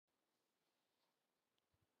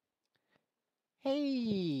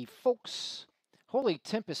Hey, folks. Holy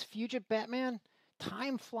Tempest Fugit, Batman.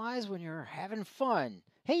 Time flies when you're having fun.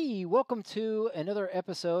 Hey, welcome to another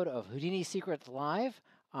episode of Houdini Secrets Live.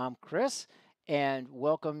 I'm Chris, and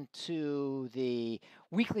welcome to the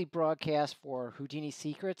weekly broadcast for Houdini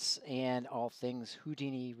Secrets and all things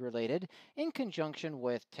Houdini related in conjunction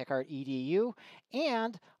with TechArt EDU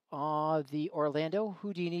and the Orlando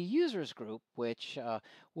Houdini Users Group, which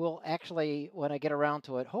we'll actually, when I get around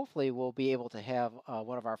to it, hopefully we'll be able to have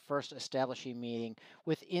one of our first establishing meeting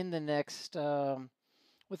within the next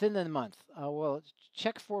within the month. We'll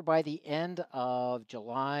check for by the end of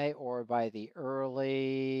July or by the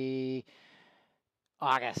early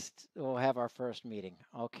August. We'll have our first meeting.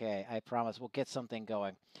 Okay, I promise we'll get something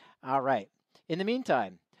going. All right. In the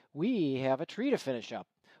meantime, we have a tree to finish up.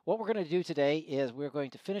 What we're going to do today is we're going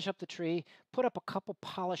to finish up the tree, put up a couple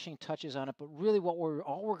polishing touches on it, but really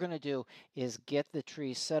all we're going to do is get the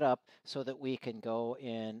tree set up so that we can go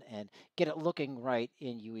in and get it looking right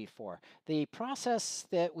in UE4. The process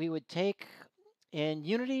that we would take in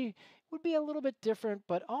Unity would be a little bit different,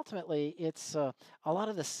 but ultimately it's a lot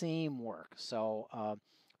of the same work. So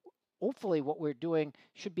hopefully what we're doing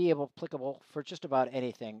should be applicable for just about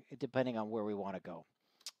anything, depending on where we want to go.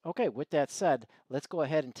 Okay, with that said, let's go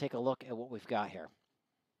ahead and take a look at what we've got here.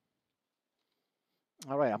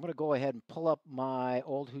 All right, I'm going to go ahead and pull up my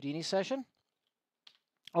old Houdini session.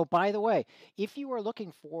 Oh, by the way, if you are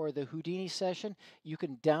looking for the Houdini session, you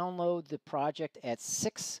can download the project at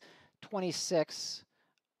 626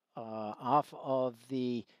 off of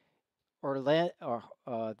the Houdini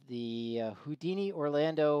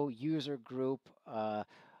Orlando User Group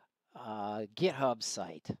GitHub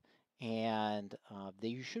site. And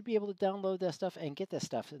you should be able to download that stuff and get this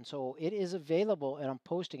stuff. And so it is available, and I'm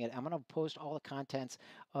posting it. I'm going to post all the contents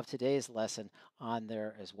of today's lesson on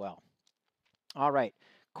there as well. All right,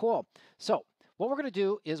 cool. So what we're going to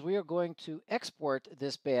do is we are going to export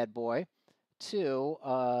this bad boy to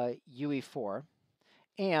UE4,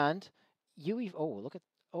 and UE. Look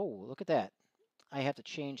at that. I have to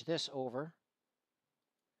change this over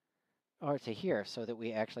or to here so that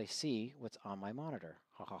we actually see what's on my monitor.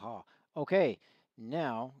 Ha ha ha. Okay,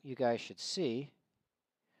 now you guys should see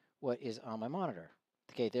what is on my monitor.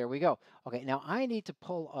 Okay, there we go. Okay, now I need to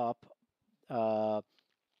pull up, what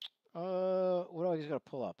do I just gotta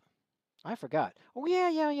pull up? I forgot. Oh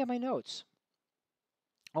yeah, my notes.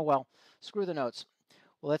 Oh well, screw the notes.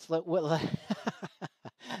 Well,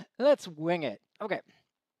 let's wing it. Okay,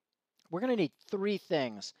 we're going to need three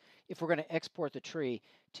things if we're going to export the tree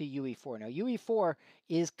to UE4. Now, UE4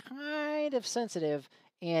 is kind of sensitive,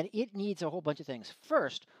 and it needs a whole bunch of things.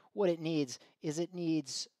 First, what it needs is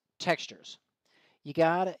textures. You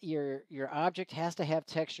got your object has to have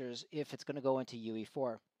textures if it's going to go into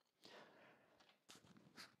UE4.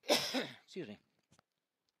 Excuse me.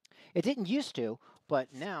 It didn't used to,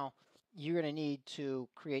 but now you're going to need to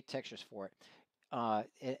create textures for it.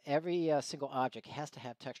 Every single object has to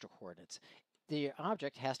have texture coordinates. The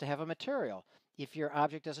object has to have a material. If your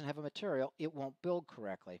object doesn't have a material, it won't build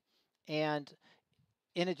correctly. And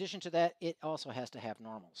in addition to that, it also has to have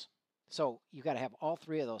normals. So you've got to have all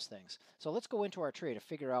three of those things. So let's go into our tree to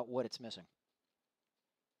figure out what it's missing.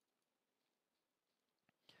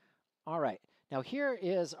 All right, now here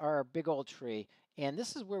is our big old tree, and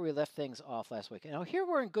this is where we left things off last week. Now here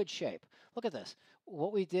we're in good shape. Look at this.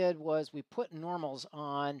 What we did was we put normals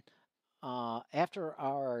on after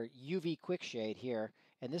our UV quick shade here,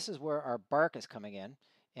 and this is where our bark is coming in.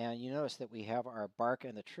 And you notice that we have our bark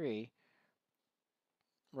in the tree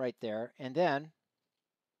right there. And then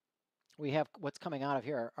we have what's coming out of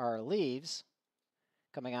here, our leaves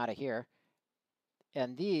coming out of here.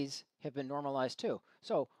 And these have been normalized too.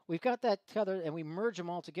 So we've got that together and we merge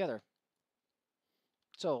them all together.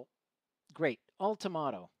 So great, all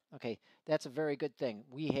tomato. Okay, that's a very good thing.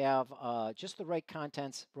 We have just the right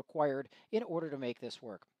contents required in order to make this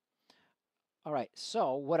work. All right,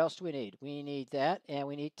 so what else do we need? We need that and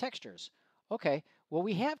we need textures. Okay, well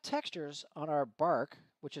we have textures on our bark,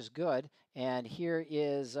 which is good. And here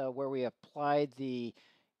is where we applied the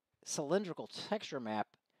cylindrical texture map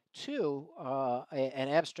to an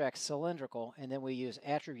abstract cylindrical, and then we use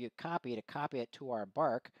attribute copy to copy it to our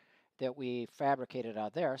bark that we fabricated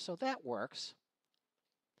out there. So that works.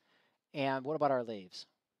 And what about our leaves?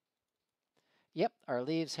 Yep, our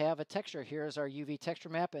leaves have a texture. Here's our UV texture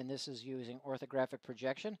map, and this is using orthographic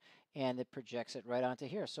projection, and it projects it right onto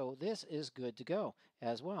here. So this is good to go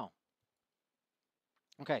as well.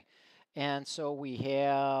 Okay, and so we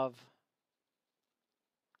have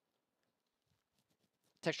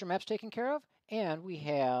texture maps taken care of, and we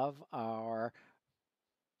have our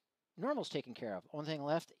normal's taken care of. Only thing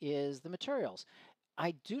left is the materials.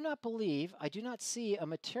 I do not see a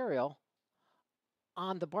material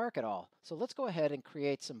on the bark at all. So let's go ahead and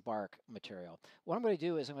create some bark material. What I'm going to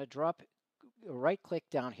do is I'm going to right click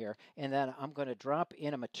down here, and then I'm going to drop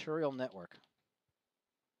in a material network.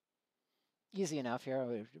 Easy enough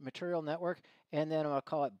here, material network, and then I'm going to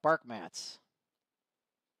call it bark mats.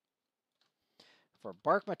 For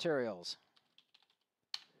bark materials,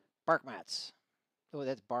 bark mats. Oh,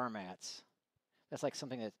 that's bar mats. That's like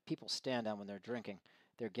something that people stand on when they're drinking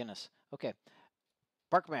their Guinness. Okay,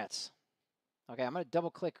 bark mats. Okay, I'm going to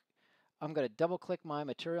double click my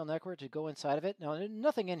material network to go inside of it. Now, there's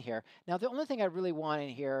nothing in here. Now, the only thing I really want in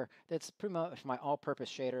here that's pretty much my all-purpose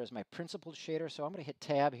shader is my principled shader. So I'm going to hit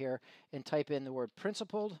tab here and type in the word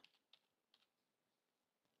principled.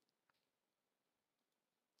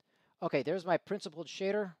 Okay, there's my principled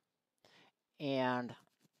shader. And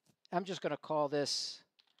I'm just going to call this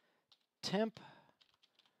temp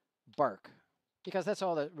bark, because that's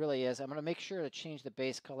all that really is. I'm going to make sure to change the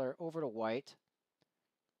base color over to white.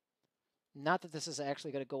 Not that this is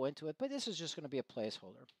actually going to go into it, but this is just going to be a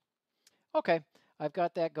placeholder. Okay, I've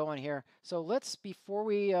got that going here. So let's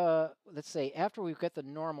say after we've got the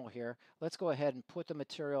normal here, let's go ahead and put the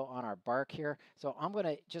material on our bark here. So I'm going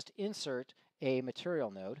to just insert a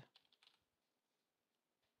material node.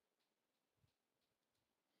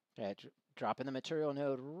 Dropping the material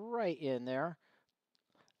node right in there.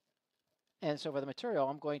 And so for the material,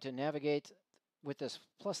 I'm going to navigate with this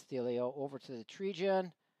plus dealio over to the tree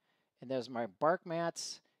gen. And there's my bark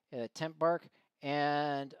mats, temp bark.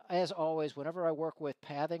 And as always, whenever I work with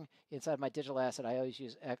pathing inside my digital asset, I always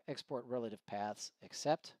use export relative paths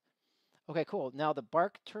except. Okay, cool. Now the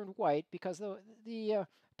bark turned white because the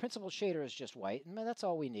principal shader is just white, and that's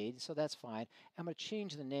all we need, so that's fine. I'm going to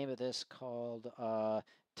change the name of this called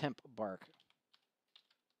temp bark.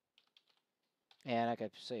 And I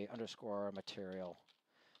could say underscore material,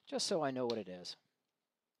 just so I know what it is.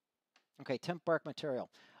 Okay, temp bark material.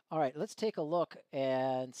 All right, let's take a look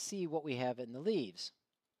and see what we have in the leaves.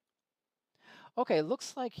 Okay,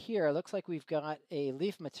 looks like we've got a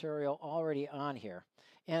leaf material already on here.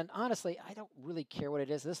 And honestly, I don't really care what it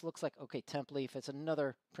is. This looks like, okay, temp leaf. It's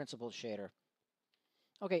another principled shader.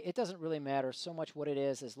 Okay, it doesn't really matter so much what it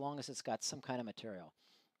is as long as it's got some kind of material.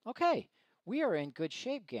 Okay, we are in good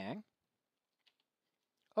shape, gang.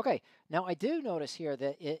 Okay, now I do notice here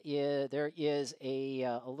that there is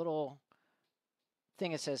a little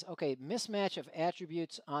thing that says, okay, mismatch of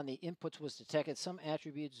attributes on the inputs was detected. Some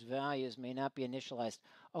attributes values may not be initialized.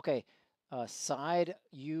 Okay, side,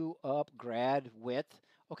 U, up, grad, width.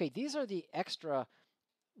 Okay, these are the extra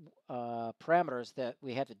parameters that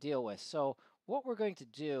we have to deal with. So what we're going to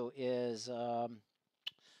do is I'm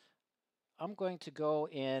going to go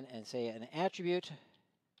in and say an attribute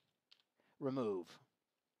remove.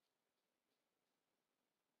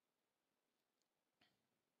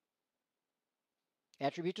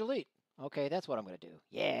 Attribute delete. Okay, that's what I'm going to do.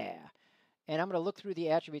 Yeah. And I'm going to look through the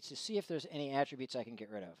attributes to see if there's any attributes I can get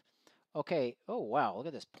rid of. Okay. Oh, wow. Look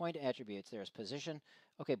at this. Point attributes. There's position.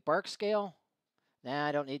 Okay, bark scale. Nah,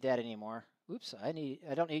 I don't need that anymore. Oops, I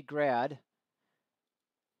don't need grad.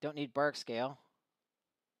 Don't need bark scale.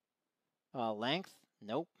 Length.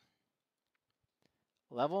 Nope.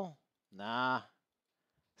 Level. Nah.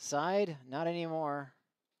 Side. Not anymore.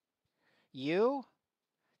 U.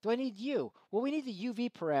 Do I need U? Well, we need the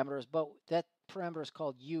UV parameters, but that parameter is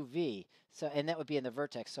called UV. So, and that would be in the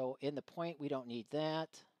vertex. So in the point, we don't need that.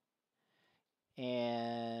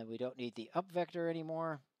 And we don't need the up vector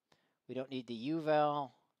anymore. We don't need the uval.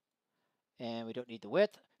 And we don't need the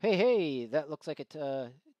width. Hey, that looks like it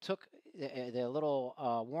took the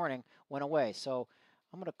little warning went away. So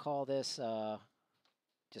I'm going to call this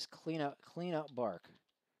just clean up bark.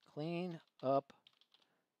 Clean up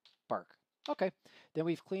bark. Okay, then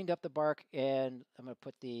we've cleaned up the bark, and I'm going to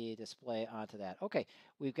put the display onto that. Okay,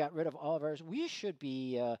 we've got rid of all of ours. We should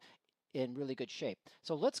be in really good shape.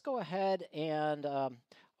 So let's go ahead and,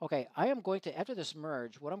 okay, I am going to, after this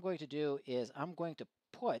merge, what I'm going to do is I'm going to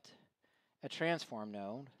put a transform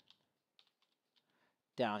node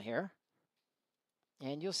down here,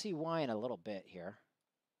 and you'll see why in a little bit here.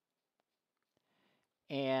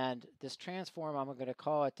 And this transform, I'm going to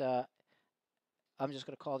call it, I'm just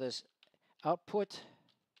going to call this output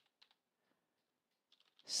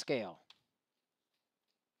scale.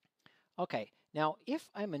 Okay, now if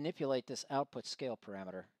I manipulate this output scale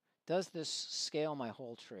parameter, does this scale my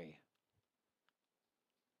whole tree?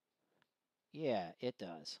 Yeah, it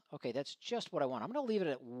does. Okay, that's just what I want. I'm going to leave it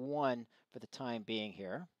at 1 for the time being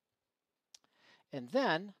here. And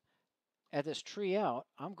then at this tree out,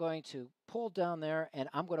 I'm going to pull down there and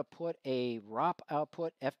I'm going to put a ROP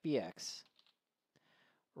output FBX.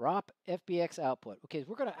 ROP FBX output. Okay,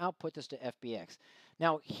 we're going to output this to FBX.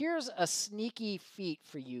 Now, here's a sneaky feat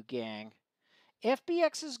for you, gang.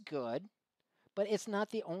 FBX is good, but it's not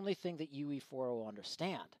the only thing that UE4 will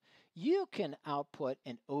understand. You can output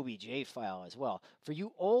an OBJ file as well. For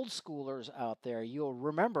you old schoolers out there, you'll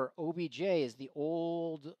remember OBJ is the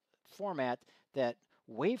old format that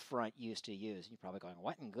Wavefront used to use. You're probably going,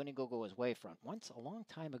 what in goody Google is Wavefront? Once, a long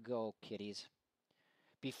time ago, kiddies,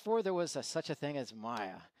 before there was such a thing as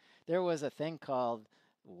Maya, there was a thing called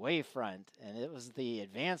Wavefront, and it was the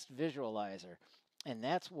advanced visualizer. And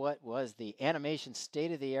that's what was the animation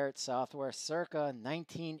state-of-the-art software circa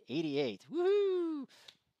 1988. Woohoo!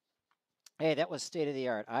 Hey, that was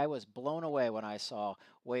state-of-the-art. I was blown away when I saw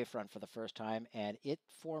Wavefront for the first time, and its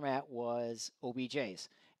format was OBJs.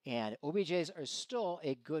 And OBJs are still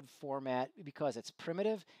a good format because it's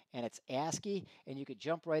primitive and it's ASCII, and you could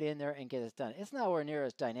jump right in there and get it done. It's nowhere near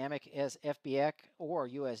as dynamic as FBX or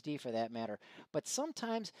USD for that matter, but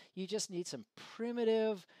sometimes you just need some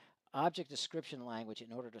primitive object description language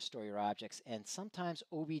in order to store your objects, and sometimes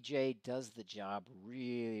OBJ does the job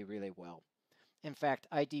really, really well. In fact,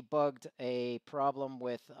 I debugged a problem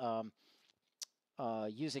with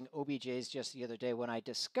using OBJs just the other day when I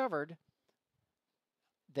discovered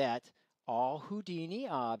that all Houdini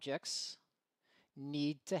objects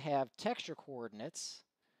need to have texture coordinates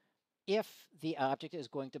if the object is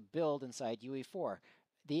going to build inside UE4.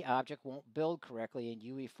 The object won't build correctly in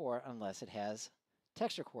UE4 unless it has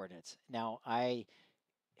texture coordinates. Now, I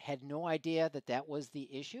had no idea that that was the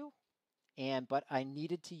issue, but I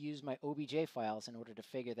needed to use my OBJ files in order to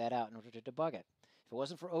figure that out, in order to debug it. If it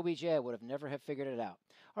wasn't for OBJ, I would have never have figured it out.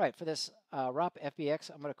 All right, for this ROP FBX,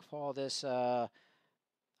 I'm going to call this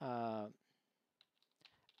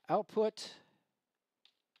output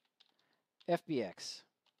FBX.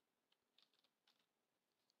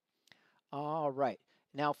 All right,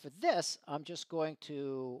 now for this, I'm just going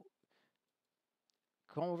to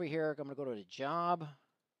come over here. I'm going to go to the job,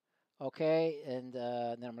 okay, and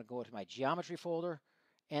then I'm going to go to my geometry folder,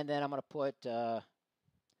 and then I'm going to put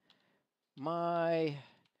my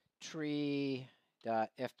tree.fbx.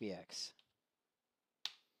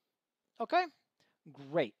 Okay.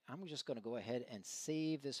 Great. I'm just going to go ahead and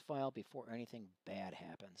save this file before anything bad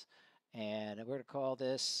happens. And we're going to call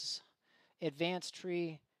this advanced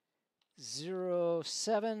tree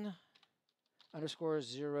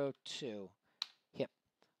 07_02. Hip.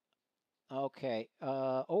 Okay.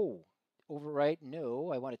 Overwrite.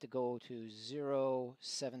 No, I want it to go to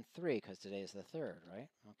 073 because today is the 3rd, right?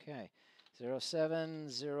 Okay.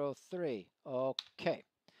 0703. Okay.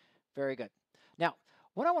 Very good. Now,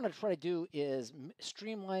 what I want to try to do is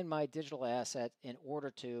streamline my digital asset in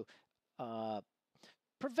order to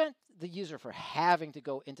prevent the user from having to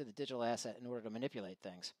go into the digital asset in order to manipulate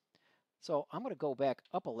things. So I'm going to go back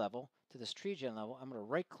up a level to this tree gen level. I'm going to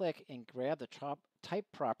right click and grab the type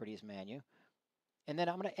properties menu. And then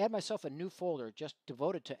I'm going to add myself a new folder just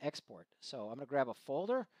devoted to export. So I'm going to grab a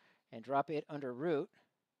folder and drop it under root.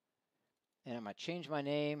 And I'm going to change my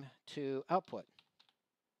name to output.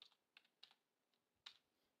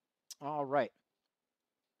 All right.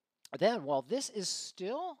 Then, while this is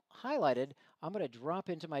still highlighted, I'm going to drop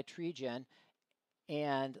into my tree gen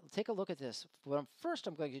and take a look at this. What first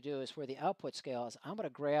I'm going to do is where the output scale is, I'm going to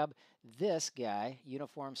grab this guy,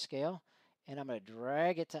 uniform scale, and I'm going to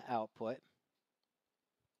drag it to output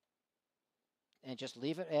and just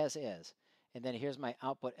leave it as is. And then here's my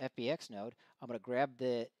output FBX node. I'm going to grab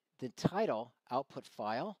the title output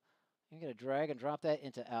file. I'm going to drag and drop that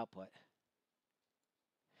into output.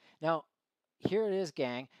 Now, here it is,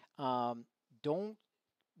 gang. Don't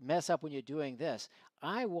mess up when you're doing this.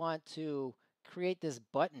 I want to create this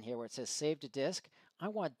button here where it says Save to Disk. I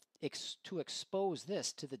want to expose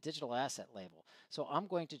this to the digital asset label. So I'm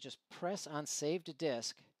going to just press on Save to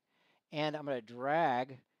Disk, and I'm going to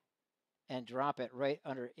drag and drop it right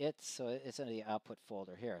under it, so it's in the output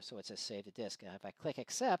folder here. So it says Save to Disk. And if I click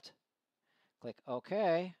Accept, click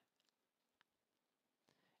OK,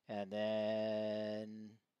 and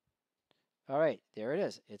then all right, there it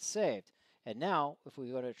is. It's saved. And now, if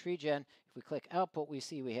we go to tree gen, if we click output, we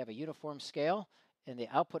see we have a uniform scale, and the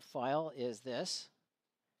output file is this,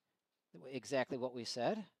 exactly what we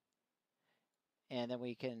said. And then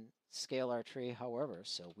we can scale our tree however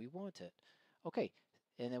so we want it. Okay,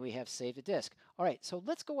 and then we have save to disk. All right, so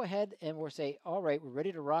let's go ahead and we'll say, all right, we're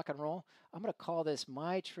ready to rock and roll. I'm going to call this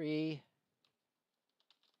my tree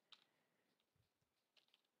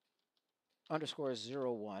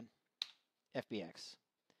 _01. FBX.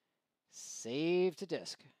 Save to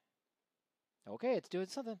disk. Okay, it's doing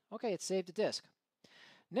something. Okay, it's saved to disk.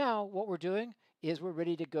 Now what we're doing is we're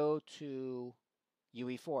ready to go to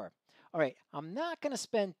UE4. All right, I'm not going to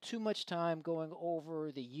spend too much time going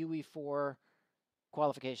over the UE4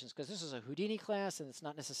 qualifications because this is a Houdini class and it's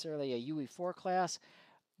not necessarily a UE4 class.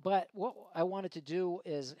 But what I wanted to do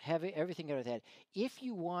is have everything go with that. If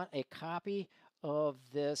you want a copy of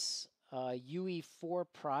this UE4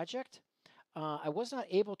 project, I was not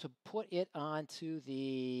able to put it onto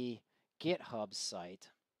the GitHub site,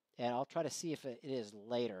 and I'll try to see if it is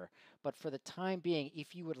later. But for the time being,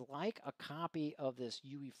 if you would like a copy of this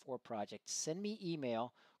UE4 project, send me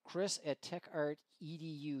email,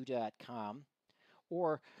 chris@techartedu.com,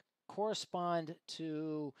 or correspond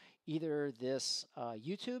to either this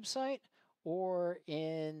YouTube site or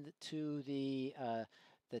into the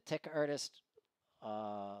Tech Artist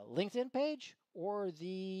LinkedIn page or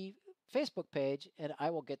the Facebook page, and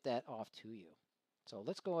I will get that off to you. So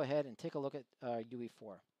let's go ahead and take a look at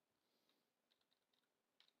UE4.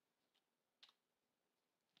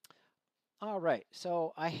 All right,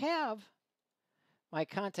 so I have my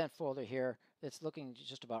content folder here that's looking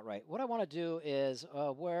just about right. What I want to do is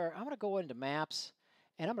where I'm going to go into maps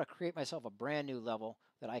and I'm going to create myself a brand new level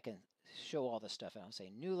that I can show all this stuff in. I'll say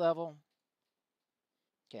new level.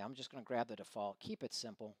 Okay, I'm just going to grab the default, keep it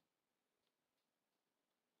simple.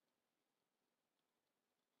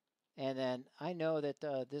 And then I know that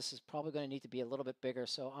this is probably going to need to be a little bit bigger,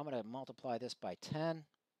 so I'm going to multiply this by 10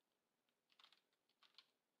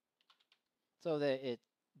 so that it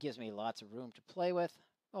gives me lots of room to play with.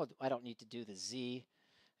 Oh, I don't need to do the Z.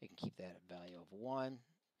 I can keep that at value of 1.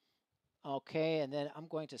 Okay, and then I'm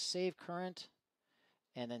going to save current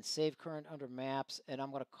and then save current under maps, and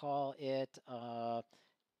I'm going to call it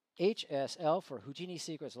HSL for Houdini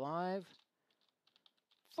Secrets Live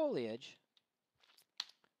Foliage.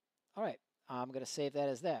 All right, I'm going to save that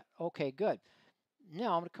as that. Okay, good.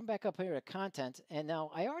 Now I'm going to come back up here to content, and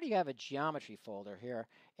now I already have a geometry folder here,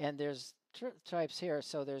 and there's types here,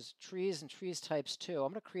 so there's trees and trees types too.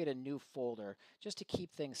 I'm going to create a new folder just to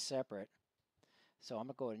keep things separate. So I'm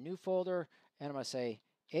going to go to new folder, and I'm going to say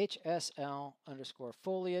HSL underscore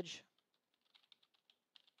foliage.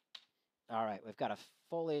 All right, we've got a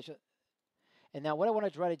foliage. And now what I want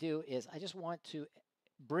to try to do is I just want to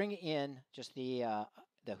bring in just the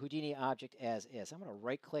Houdini object as is. I'm going to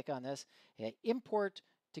right click on this and import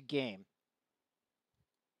to game.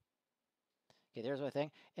 Okay, there's my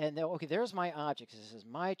thing. And then, okay, there's my object. This is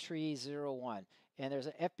my tree 01. And there's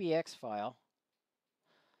an FBX file.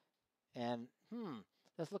 And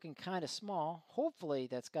that's looking kind of small. Hopefully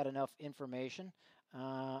that's got enough information.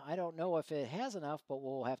 I don't know if it has enough, but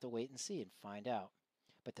we'll have to wait and see and find out.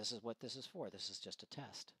 But this is what this is for. This is just a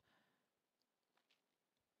test.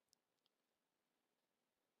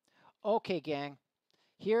 Okay, gang.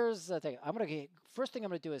 Here's the thing. First thing I'm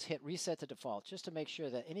going to do is hit reset to default just to make sure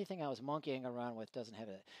that anything I was monkeying around with doesn't have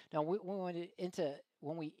it. Now,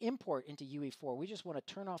 when we import into UE4, we just want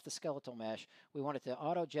to turn off the skeletal mesh. We want it to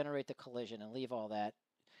auto-generate the collision and leave all that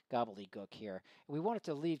gobbledygook here. We want it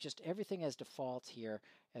to leave just everything as default here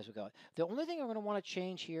as we go. The only thing I'm going to want to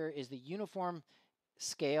change here is the uniform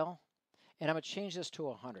scale, and I'm going to change this to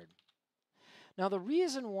 100. Now, the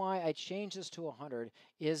reason why I changed this to 100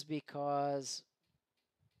 is because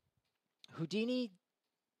Houdini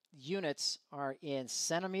units are in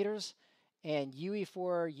centimeters and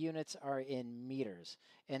UE4 units are in meters.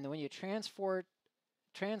 And when you transform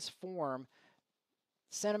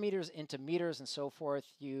centimeters into meters and so forth,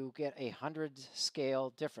 you get a 100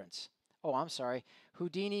 scale difference. Oh, I'm sorry.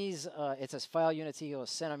 Houdini's, it says file units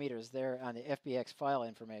equals centimeters there on the FBX file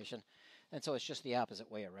information. And so it's just the opposite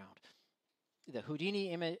way around. The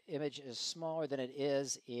Houdini image is smaller than it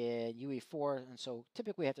is in UE4, and so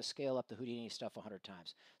typically we have to scale up the Houdini stuff 100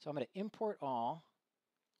 times. So I'm going to import all,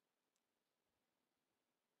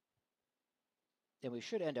 and we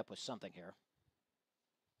should end up with something here.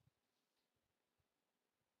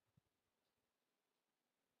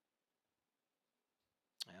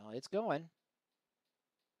 Well, it's going.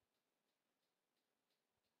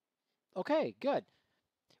 Okay, good.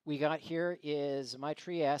 We got here is my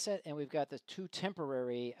tree asset, and we've got the 2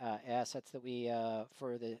 temporary assets that we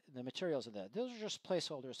for the materials of that. Those are just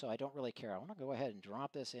placeholders, so I don't really care. I want to go ahead and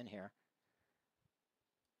drop this in here.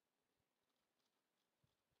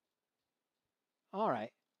 All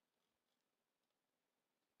right.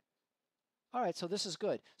 All right, so this is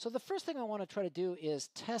good. So the first thing I want to try to do is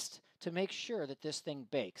test to make sure that this thing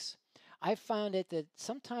bakes. I found it that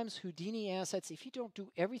sometimes Houdini assets, if you don't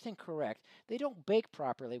do everything correct, they don't bake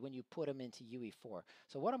properly when you put them into UE4.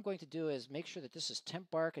 So what I'm going to do is make sure that this is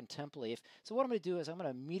temp bark and temp leaf. So what I'm going to do is I'm going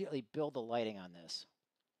to immediately build the lighting on this.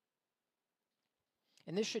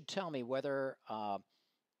 And this should tell me whether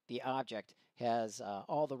the object has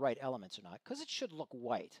all the right elements or not, because it should look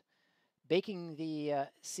white. Baking the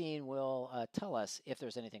scene will tell us if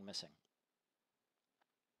there's anything missing.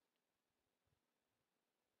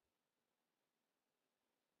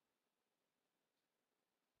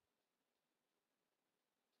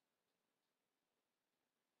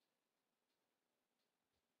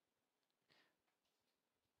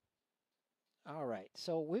 All right,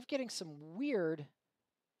 so we're getting some weird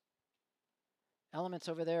elements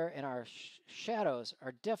over there, and our shadows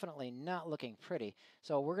are definitely not looking pretty.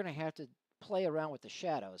 So we're going to have to play around with the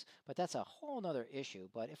shadows, but that's a whole nother issue.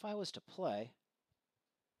 But if I was to play,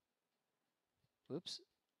 oops,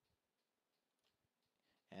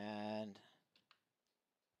 and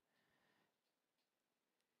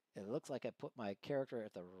it looks like I put my character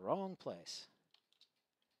at the wrong place.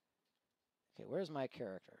 Okay, where's my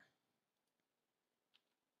character?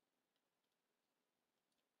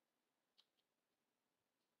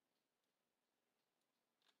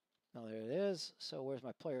 Now there it is. So where's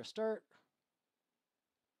my player start?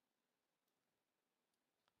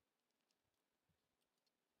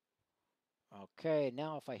 Okay,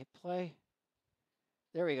 now if I hit play,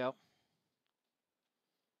 there we go.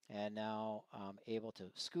 And now I'm able to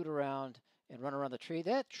scoot around and run around the tree.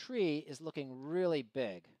 That tree is looking really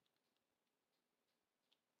big.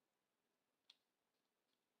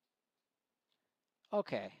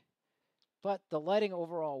 Okay, but the lighting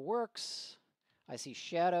overall works. I see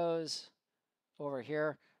shadows over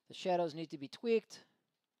here. The shadows need to be tweaked,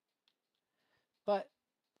 but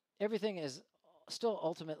everything is still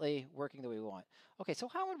ultimately working the way we want. Okay, so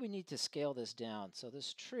how would we need to scale this down? So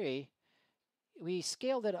this tree, we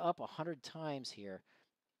scaled it up 100 times here.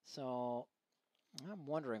 So I'm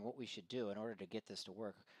wondering what we should do in order to get this to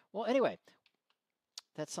work. Well, anyway,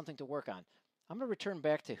 that's something to work on. I'm going to return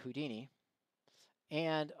back to Houdini,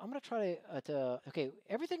 and I'm going to try okay,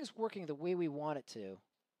 everything is working the way we want it to.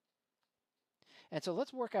 And so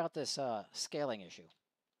let's work out this scaling issue.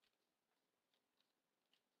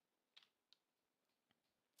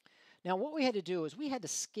 Now, what we had to do is we had to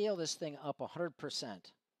scale this thing up 100%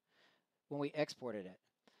 when we exported it.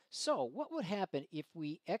 So what would happen if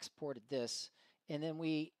we exported this and then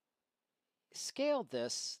we scaled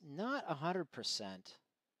this not 100%,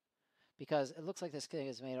 because it looks like this thing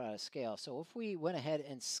is made out of scale. So if we went ahead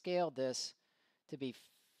and scaled this to be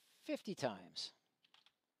 50 times,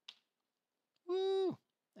 woo,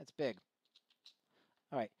 that's big.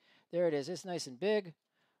 All right, there it is. It's nice and big.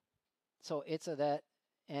 So it's that,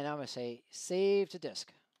 and I'm going to say save to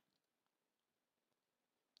disk.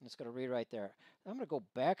 I'm just going to read right there. I'm going to go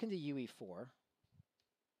back into UE4.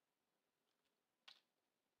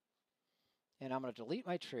 And I'm going to delete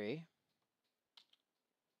my tree.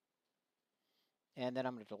 And then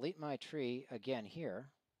I'm going to delete my tree again here.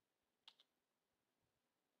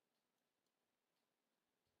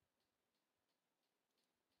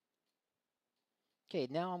 Okay,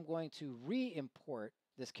 now I'm going to re-import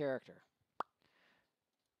this character.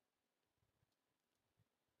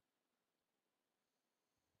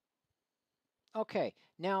 Okay,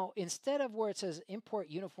 now instead of where it says import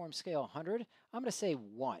uniform scale 100, I'm going to say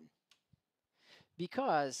 1.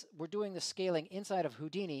 Because we're doing the scaling inside of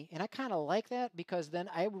Houdini, and I kind of like that because then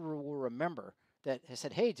I will remember that I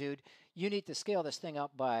said, hey, dude, you need to scale this thing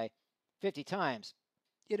up by 50 times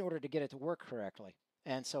in order to get it to work correctly.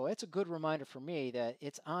 And so it's a good reminder for me that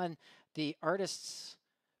it's on the artist's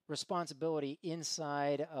responsibility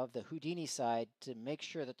inside of the Houdini side to make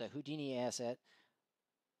sure that the Houdini asset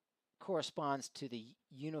corresponds to the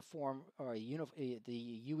uniform or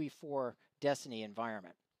the UE4 Destiny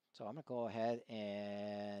environment. So I'm going to go ahead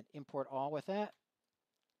and import all with that.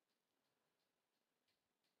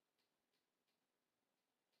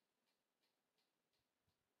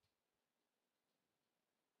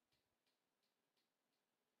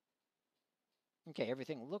 Okay,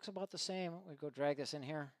 everything looks about the same. We go drag this in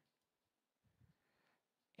here.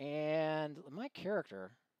 And my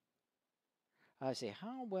character, I say,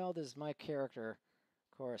 how well does my character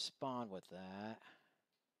correspond with that?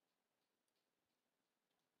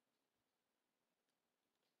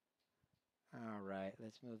 All right,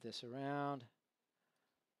 let's move this around.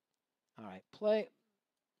 All right, play.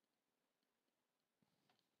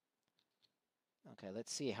 Okay,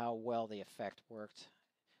 let's see how well the effect worked.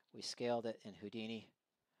 We scaled it in Houdini.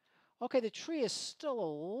 Okay, the tree is still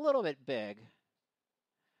a little bit big,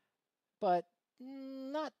 but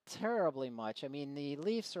not terribly much. I mean, the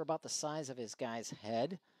leaves are about the size of his guy's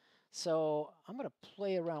head. So I'm going to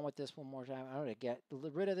play around with this one more time. I'm going to get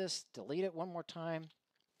rid of this, delete it one more time.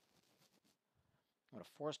 I'm going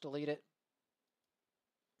to force delete it.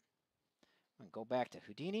 And go back to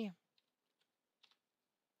Houdini.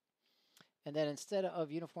 And then instead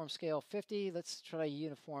of uniform scale 50, let's try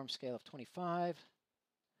uniform scale of 25.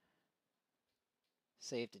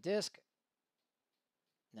 Save to disk.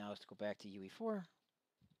 Now let's go back to UE4.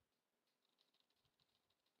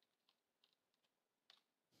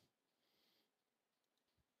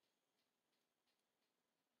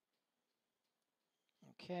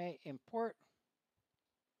 Okay, import.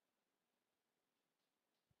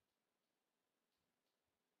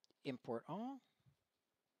 Import all.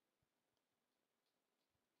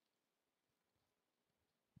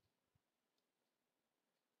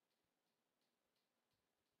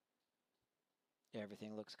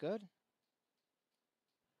 Everything looks good.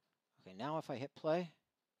 Okay, now if I hit play,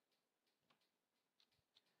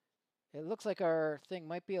 it looks like our thing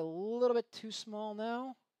might be a little bit too small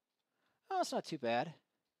now. Oh, it's not too bad.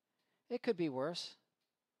 It could be worse.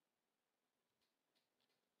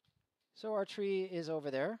 So our tree is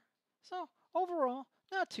over there. So overall,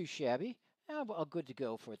 not too shabby. Good to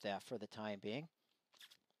go for that for the time being.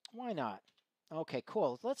 Why not? Okay,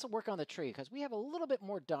 cool. Let's work on the tree because we have a little bit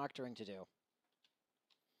more doctoring to do.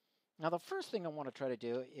 Now, the first thing I want to try to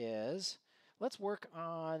do is let's work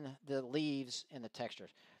on the leaves and the textures.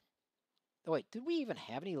 Oh, wait, did we even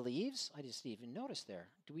have any leaves? I just didn't even notice there.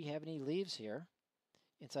 Do we have any leaves here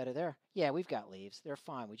inside of there? Yeah, we've got leaves. They're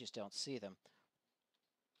fine. We just don't see them.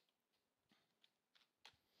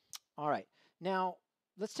 All right, now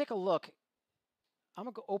let's take a look. I'm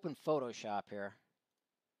going to go open Photoshop here.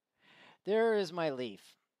 There is my leaf.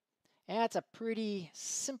 That's a pretty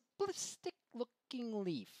simplistic looking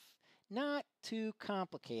leaf. Not too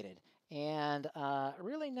complicated and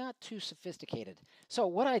really not too sophisticated. So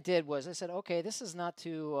what I did was I said, okay, this is not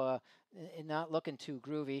looking too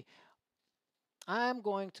groovy. I'm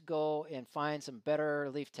going to go and find some better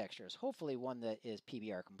leaf textures, hopefully one that is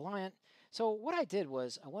PBR compliant. So what I did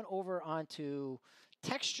was I went over onto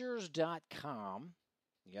textures.com.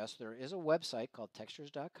 Yes, there is a website called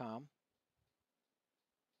textures.com.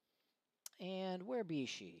 And where be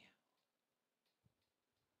she?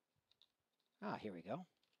 Ah, here we go.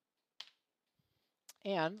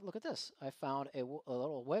 And look at this. I found a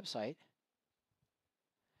little website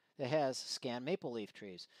that has scanned maple leaf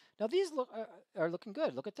trees. Now these are looking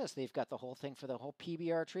good. Look at this. They've got the whole thing for the whole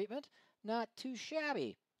PBR treatment. Not too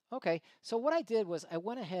shabby. Okay, so what I did was I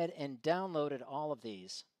went ahead and downloaded all of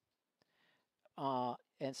these.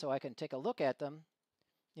 And so I can take a look at them,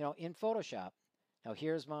 in Photoshop. Now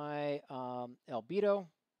here's my albedo.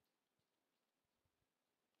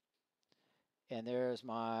 And there's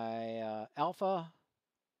my alpha.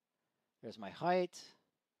 There's my height.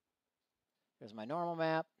 There's my normal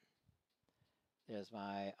map. There's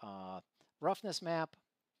my roughness map.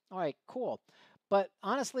 All right, cool. But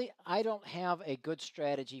honestly, I don't have a good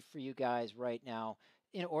strategy for you guys right now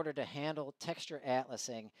in order to handle texture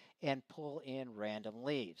atlasing and pull in random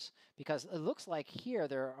leaves. Because it looks like here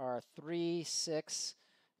there are 3, 6,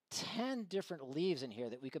 10 different leaves in here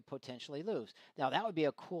that we could potentially lose. Now that would be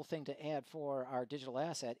a cool thing to add for our digital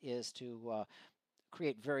asset is to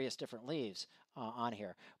create various different leaves on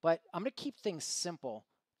here. But I'm going to keep things simple.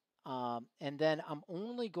 And then I'm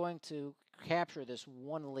only going to capture this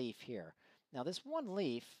one leaf here. Now this one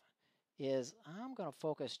leaf is, I'm going to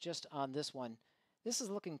focus just on this one. This is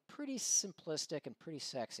looking pretty simplistic and pretty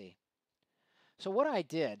sexy. So what I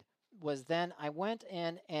did was then I went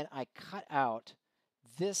in and I cut out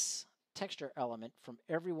this texture element from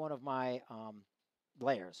every one of my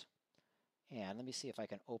layers. And let me see if I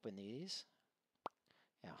can open these.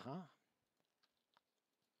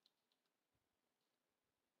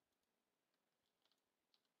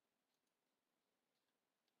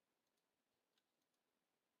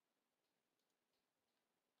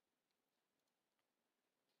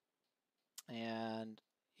 And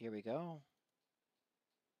here we go.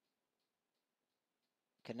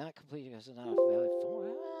 Cannot complete because it's not a valid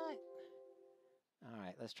format. All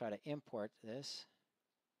right, let's try to import this.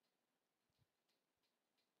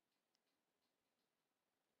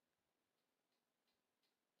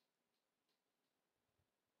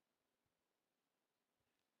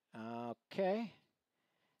 Okay.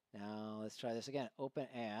 Now let's try this again. Open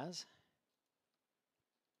as.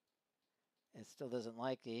 It still doesn't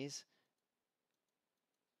like these.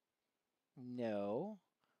 No.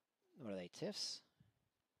 What are they, TIFFs?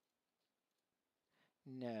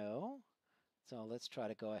 No. So let's try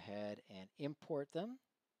to go ahead and import them.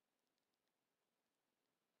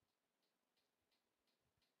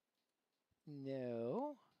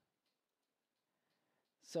 No.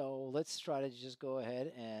 So let's try to just go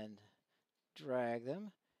ahead and drag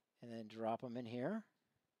them and then drop them in here.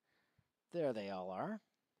 There they all are.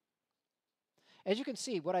 as you can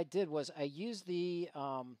see, what I did was I used the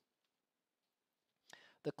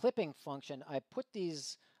clipping function. I put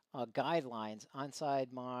these guidelines inside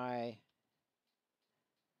my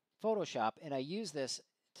Photoshop, and I use this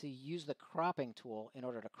to use the cropping tool in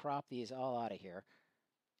order to crop these all out of here.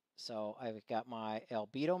 So I've got my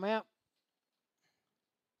albedo map,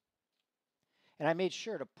 and I made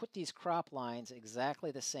sure to put these crop lines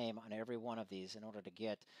exactly the same on every one of these in order to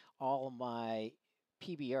get all my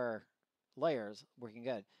PBR layers working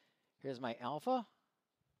good. Here's my alpha.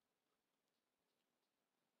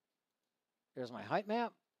 There's my height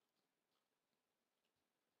map.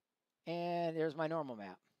 And there's my normal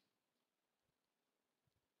map.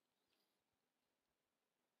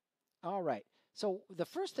 All right. So the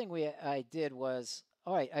first thing I did was,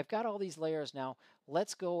 all right, I've got all these layers now.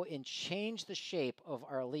 Let's go and change the shape of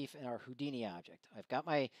our leaf in our Houdini object. I've got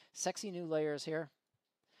my sexy new layers here.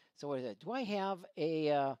 So what is it? Do I have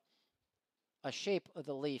a shape of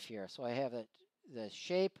the leaf here? So I have the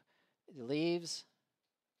shape, the leaves.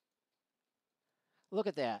 Look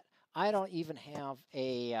at that. I don't even have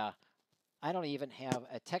a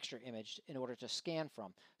texture image in order to scan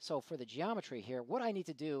from. So for the geometry here, what I need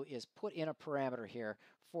to do is put in a parameter here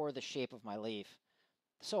for the shape of my leaf.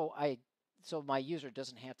 So my user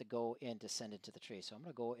doesn't have to go and descend into the tree. So I'm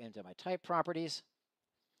going to go into my type properties.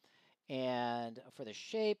 And for the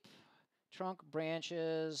shape, trunk,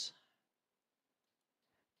 branches,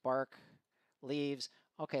 bark, leaves.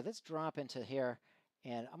 Okay, let's drop into here.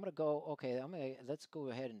 And I'm going to go, okay, let's go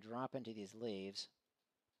ahead and drop into these leaves.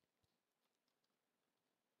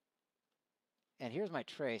 And here's my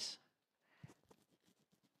trace.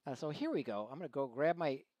 So here we go. I'm going to go grab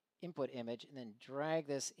my input image and then drag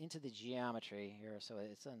this into the geometry here. So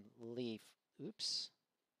it's on leaf. Oops.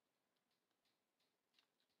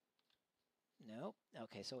 Nope.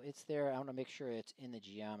 Okay, so it's there. I want to make sure it's in the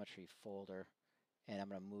geometry folder. And I'm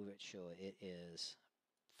going to move it, show it is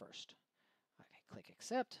first. Okay, click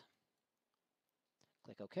accept.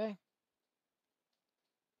 Click OK.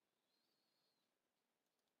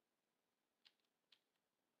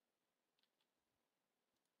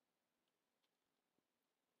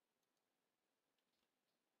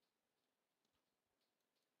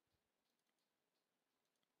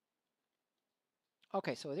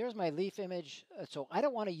 Okay, so there's my leaf image. So I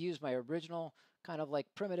don't want to use my original kind of like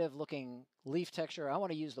primitive looking leaf texture. I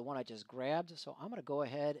want to use the one I just grabbed. So I'm going to go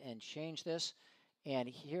ahead and change this. And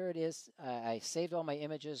here it is. I saved all my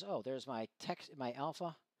images. Oh, there's my text, my alpha.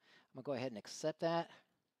 I'm going to go ahead and accept that.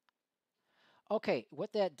 Okay,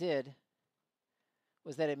 what that did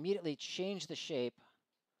was that immediately changed the shape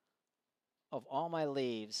of all my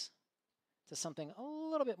leaves to something a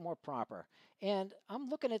little bit more proper. And I'm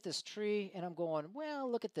looking at this tree and I'm going,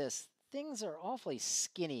 well, look at this. Things are awfully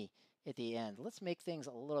skinny at the end. Let's make things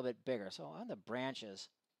a little bit bigger. So on the branches,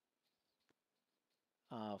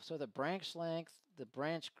 so the branch length, the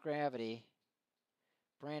branch gravity,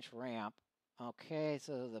 branch ramp. Okay,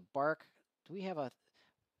 so the bark, do we have a,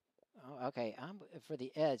 oh, okay, for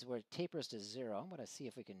the edge where it tapers to 0, I'm going to see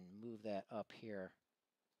if we can move that up here.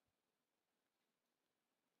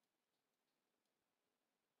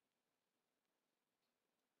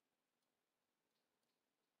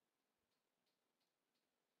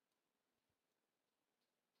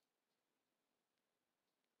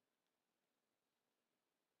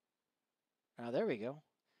 There we go.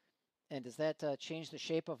 And does that change the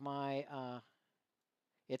shape of my,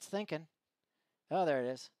 it's thinking. Oh, there it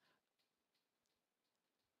is.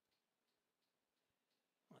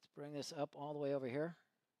 Let's bring this up all the way over here.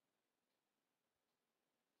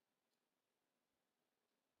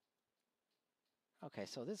 Okay,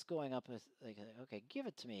 so this going up is like, okay, give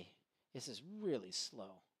it to me. This is really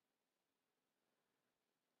slow.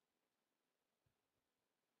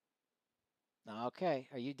 Okay,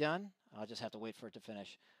 are you done? I'll just have to wait for it to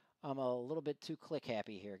finish. I'm a little bit too click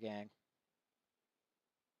happy here, gang.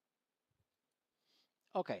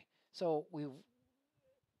 Okay, so we've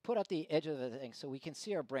put up the edge of the thing so we can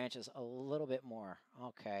see our branches a little bit more.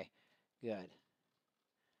 Okay, good.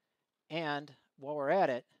 And while we're at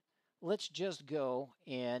it, let's just go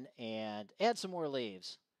in and add some more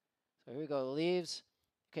leaves. So here we go, leaves.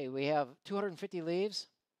 Okay, we have 250 leaves.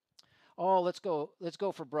 Oh, let's go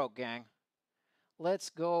for broke, gang.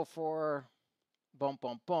 Let's go for boom,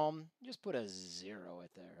 boom, boom. Just put a 0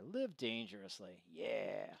 at there. Live dangerously.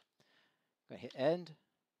 Yeah. Gonna hit end.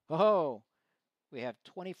 Oh, we have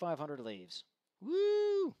 2,500 leaves.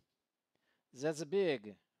 Woo! That's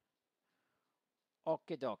big.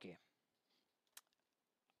 Okie dokie.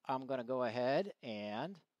 I'm gonna go ahead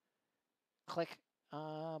and click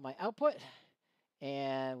my output,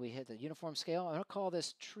 and we hit the uniform scale. I'm going to call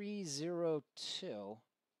this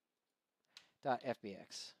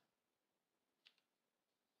tree02.fbx.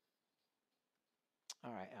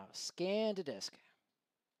 All right, now scan to disk.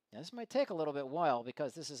 Now this might take a little bit while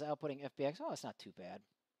because this is outputting FBX. Oh, it's not too bad.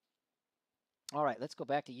 All right, let's go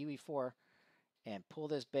back to UE4 and pull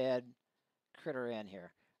this bad critter in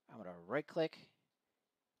here. I'm going to right-click,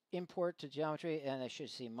 import to geometry, and I should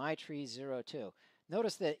see my tree 02.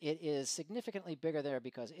 Notice that it is significantly bigger there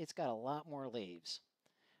because it's got a lot more leaves.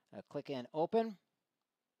 Click in open.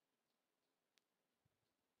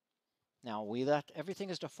 Now we left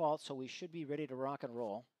everything as default, so we should be ready to rock and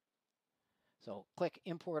roll. So click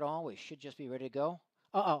import all. We should just be ready to go.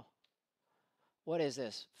 Uh-oh. What is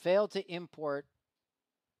this? Failed to import.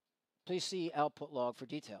 Please see output log for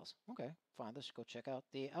details. Okay, fine. Let's go check out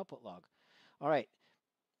the output log. All right.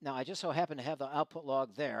 Now I just so happen to have the output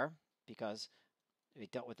log there because we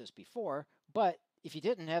dealt with this before. But if you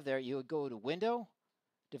didn't have there, you would go to Window,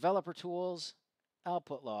 Developer Tools,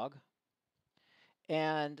 Output Log.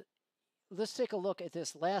 And let's take a look at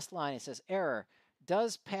this last line. It says error.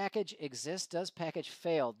 Does package exist? Does package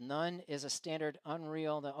failed? None is a standard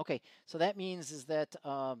Unreal. Okay, so that means is that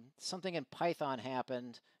something in Python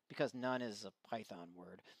happened because none is a Python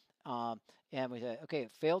word. And we say, okay,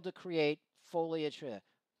 failed to create foliage.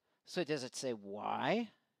 So does it say why?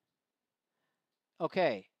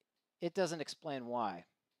 Okay, it doesn't explain why.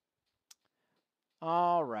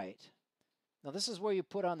 All right. Now this is where you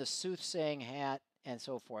put on the soothsaying hat and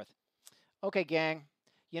so forth. Okay, gang,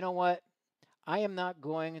 you know what? I am not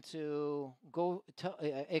going to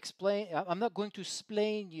explain. I'm not going to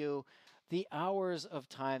explain you the hours of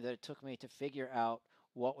time that it took me to figure out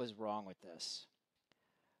what was wrong with this.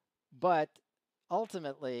 But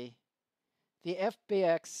ultimately, the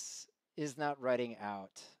FBX is not writing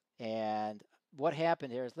out. And what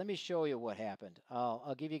happened here is, let me show you what happened.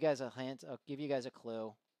 I'll give you guys a hint. I'll give you guys a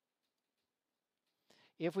clue.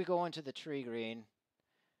 If we go into the tree green,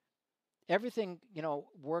 everything, you know,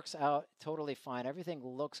 works out totally fine. Everything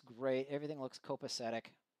looks great. Everything looks copacetic.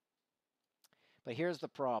 But here's the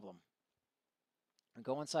problem.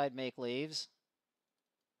 Go inside Make Leaves.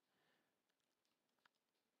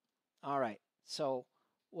 All right. So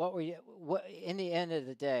what in the end of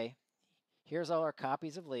the day, here's all our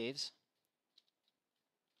copies of leaves.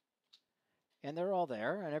 And they're all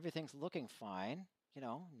there, and everything's looking fine. You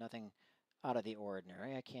know, nothing out of the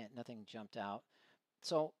ordinary. Nothing jumped out.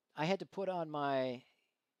 So I had to put on my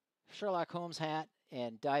Sherlock Holmes hat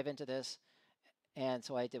and dive into this. And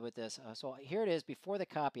so I did with this. So here it is before the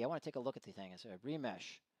copy. I want to take a look at the thing. So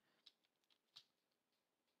remesh.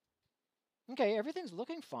 Okay, everything's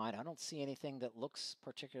looking fine. I don't see anything that looks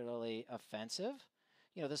particularly offensive.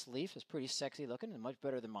 You know, this leaf is pretty sexy looking and much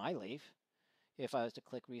better than my leaf. If I was to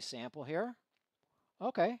click resample here.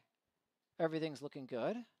 Okay, everything's looking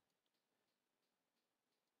good.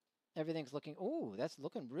 Everything's looking, oh, that's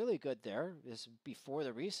looking really good there. This is before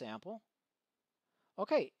the resample.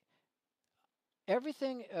 Okay,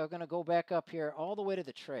 everything going to go back up here all the way to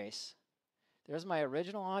the trace. There's my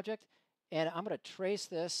original object, and I'm going to trace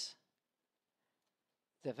this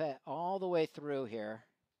all the way through here.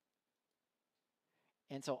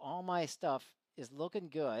 And so all my stuff is looking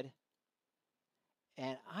good,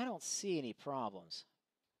 and I don't see any problems.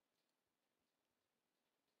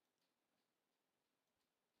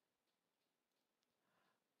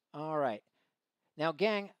 All right. Now,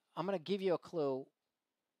 gang, I'm going to give you a clue.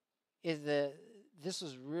 This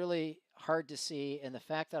was really hard to see, and the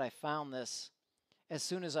fact that I found this as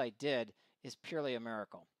soon as I did is purely a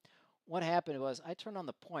miracle. What happened was I turned on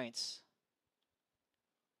the points,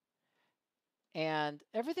 and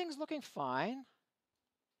everything's looking fine.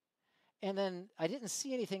 And then I didn't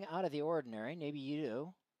see anything out of the ordinary. Maybe you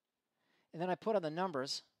do. And then I put on the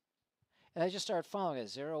numbers, and I just started following it.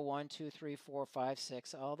 0, 1, 2, 3, 4, 5,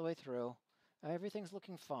 6, all the way through. Everything's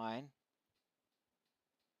looking fine.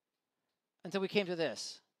 Until we came to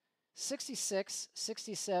this. 66,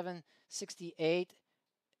 67, 68,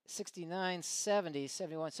 69, 70,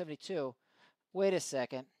 71, 72. Wait a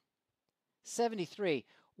second. 73.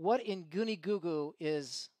 What in Goonie Goo Goo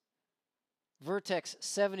is Vertex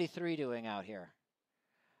 73 doing out here?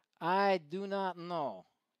 I do not know.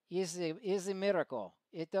 Is a miracle.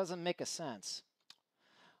 It doesn't make a sense.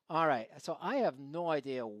 All right, so I have no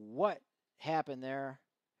idea what happened there,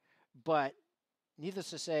 but needless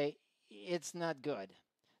to say, it's not good.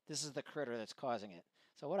 This is the critter that's causing it.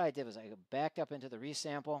 So what I did was I backed up into the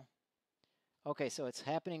resample. Okay, so it's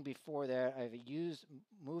happening before there. I've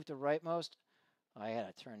moved to rightmost. I had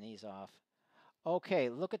to turn these off. Okay,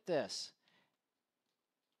 look at this.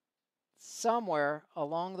 Somewhere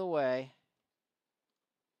along the way,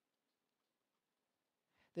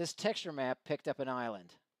 this texture map picked up an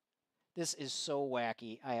island. This is so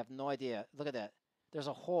wacky. I have no idea. Look at that. There's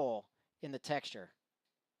a hole in the texture.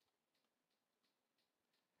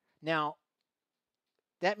 Now,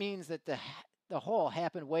 that means that the hole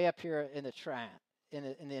happened way up here in the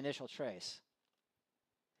in the initial trace.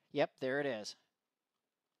 Yep, there it is.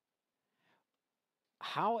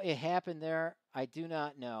 How it happened there, I do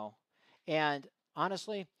not know. And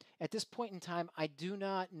honestly, at this point in time, I do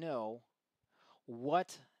not know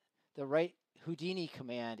what the right Houdini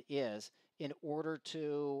command is in order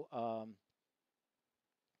to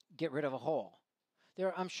get rid of a hole.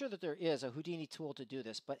 I'm sure that there is a Houdini tool to do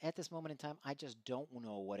this, but at this moment in time, I just don't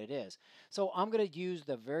know what it is. So I'm going to use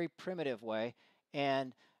the very primitive way,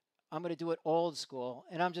 and I'm going to do it old school,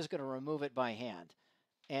 and I'm just going to remove it by hand.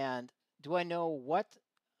 And do I know what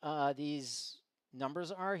these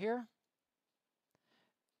numbers are here?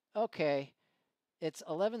 Okay, it's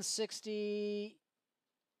 1160.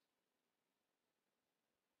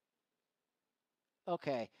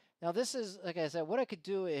 Okay, now this is, like I said, what I could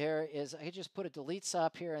do here is I could just put a delete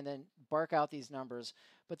stop here and then bark out these numbers,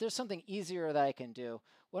 but there's something easier that I can do.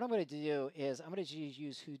 What I'm going to do is I'm going to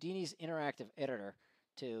use Houdini's interactive editor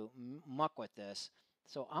to muck with this.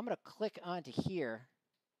 So I'm going to click onto here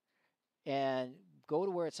and go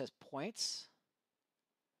to where it says points,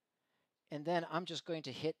 and then I'm just going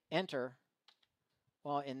to hit enter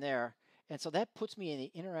while in there, and so that puts me in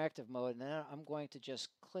the interactive mode, and then I'm going to just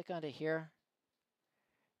click onto here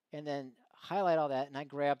and then highlight all that, and I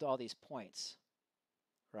grabbed all these points,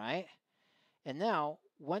 right? And now,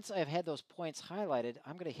 once I've had those points highlighted,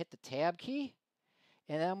 I'm going to hit the tab key,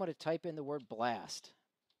 and then I'm going to type in the word blast.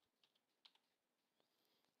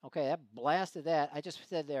 Okay, that blasted that. I just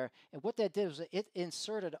said there, and what that did was it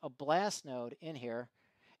inserted a blast node in here,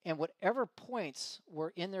 and whatever points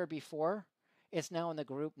were in there before, it's now in the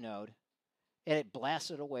group node, and it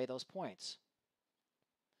blasted away those points.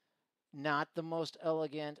 Not the most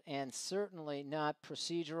elegant, and certainly not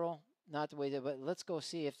procedural, not the way that, but let's go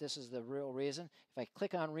see if this is the real reason. If I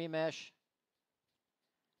click on remesh,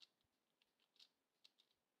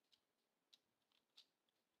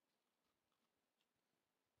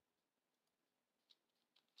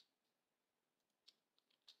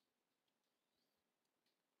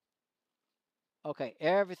 okay,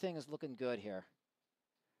 everything is looking good here.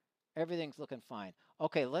 Everything's looking fine.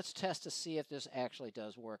 Okay, let's test to see if this actually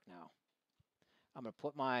does work now. I'm going to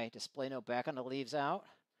put my display node back on the leaves out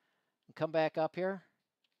and come back up here.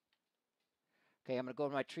 Okay, I'm going to go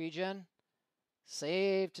to my tree gen,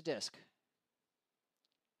 save to disk.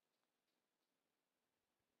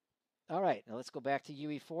 All right, now let's go back to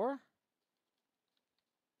UE4.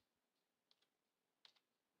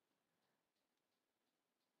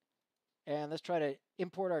 And let's try to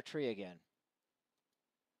import our tree again.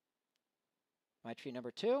 My tree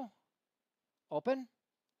number 2, open.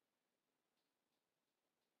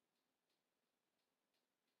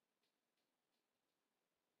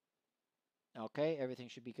 Okay, everything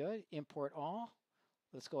should be good. Import all.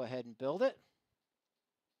 Let's go ahead and build it.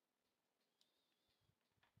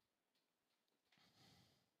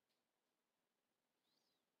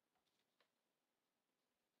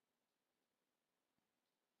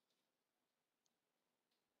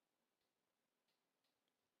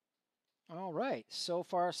 All right, so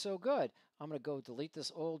far so good. I'm going to go delete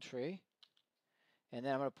this old tree, and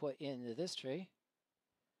then I'm going to put in this tree.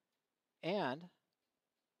 And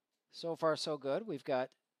so far so good. We've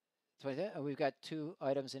got 2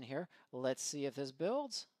 items in here. Let's see if this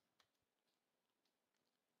builds.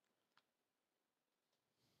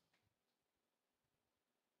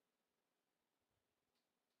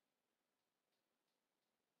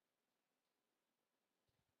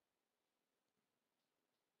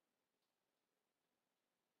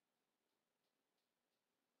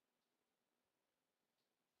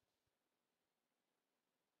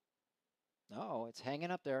 Oh, it's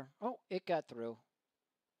hanging up there. Oh, it got through.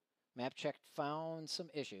 Map check found some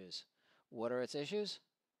issues. What are its issues?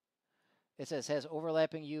 It says has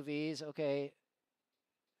overlapping UVs. Okay.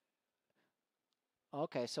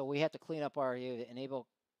 Okay, so we have to clean up our UV, enable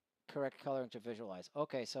correct coloring to visualize.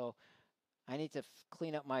 Okay, so I need to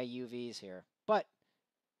clean up my UVs here, but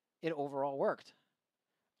it overall worked.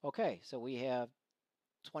 Okay, so we have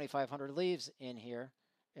 2,500 leaves in here,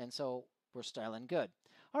 and so we're styling good.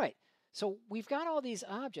 All right, so we've got all these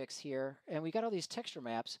objects here, and we got all these texture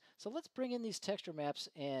maps. So let's bring in these texture maps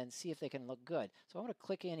and see if they can look good. So I'm going to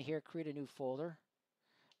click in here, create a new folder,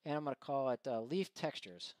 and I'm going to call it Leaf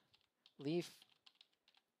Textures. Leaf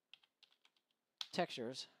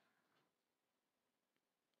Textures.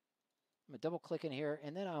 I'm going to double click in here,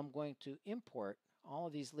 and then I'm going to import all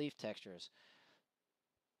of these leaf textures.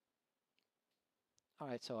 All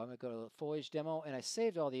right, so I'm going to go to the foliage demo, and I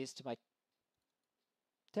saved all these to my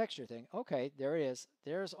texture thing. Okay, there it is.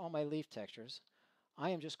 There's all my leaf textures. I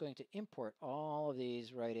am just going to import all of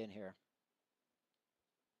these right in here.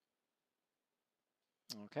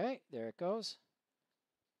 Okay, there it goes.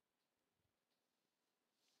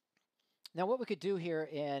 Now what we could do here,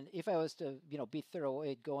 and if I was to, be thorough,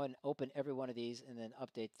 I'd go and open every one of these and then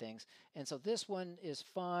update things. And so this one is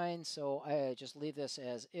fine, so I just leave this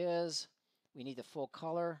as is. We need the full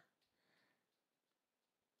color.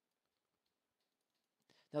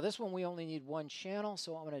 Now this one we only need one channel,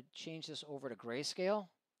 so I'm going to change this over to grayscale.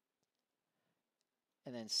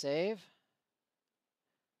 And then save.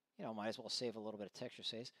 Might as well save a little bit of texture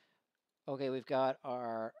saves. Okay, we've got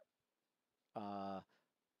our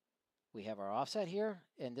we have our offset here,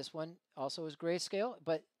 and this one also is grayscale,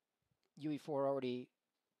 but UE4 already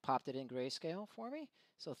popped it in grayscale for me.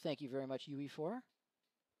 So thank you very much, UE4.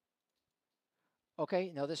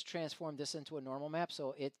 Okay, now this transformed this into a normal map,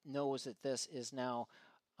 so it knows that this is now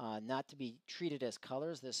not to be treated as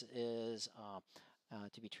colors. This is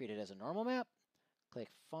to be treated as a normal map. Click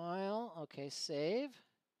File. Okay, save.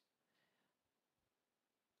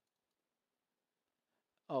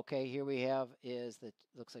 Okay, here we have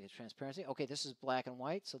looks like a transparency. Okay, this is black and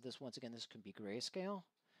white, so this, once again, this can be grayscale.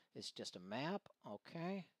 It's just a map,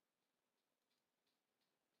 okay.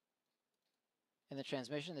 And the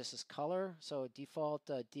transmission, this is color, so default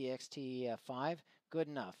DXT5, good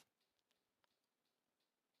enough.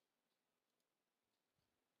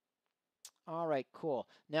 All right, cool.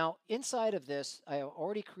 Now, inside of this, I have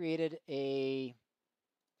already created a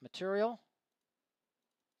material.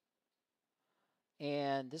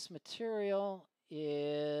 And this material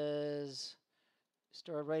is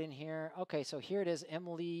stored right in here. Okay, so here it is,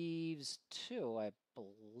 mleaves 2, I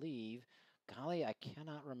believe. Golly, I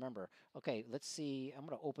cannot remember. Okay, let's see. I'm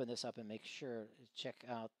going to open this up and make sure, check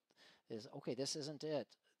out this. Okay, this isn't it.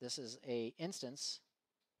 This is a instance.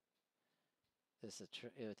 This is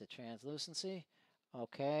with the translucency.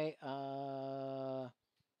 Okay,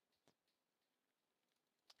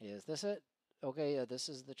 is this it? Okay, this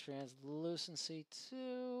is the translucency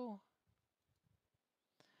too.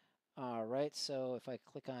 All right, so if I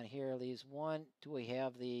click on here, leaves 1, do we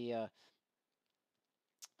have the, I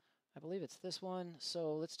believe it's this one.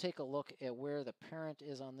 So let's take a look at where the parent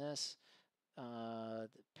is on this. The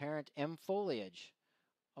parent M foliage.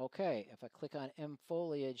 Okay, if I click on M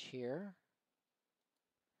foliage here,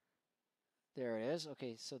 there it is.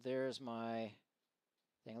 Okay, so there's my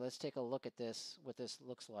thing. Let's take a look at this, what this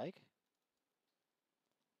looks like.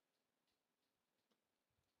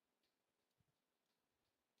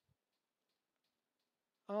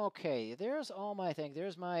 Okay, there's all my things.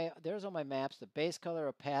 There's all my maps, the base color,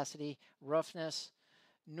 opacity, roughness,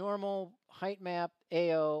 normal, height map,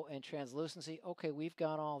 AO, and translucency. Okay, we've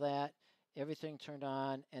got all that. Everything turned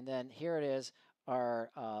on. And then here it is, our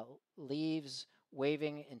leaves,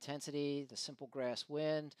 waving, intensity, the simple grass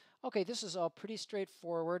wind. Okay, this is all pretty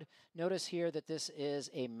straightforward. Notice here that this is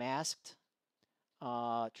a masked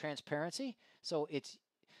transparency. So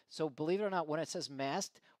believe it or not, when it says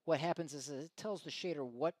masked, what happens is it tells the shader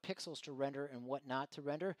what pixels to render and what not to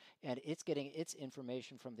render, and it's getting its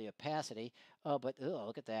information from the opacity. But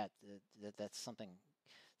look at that. That's something.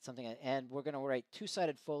 And we're going to write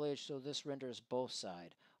two-sided foliage, so this renders both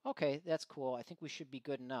sides. Okay, that's cool. I think we should be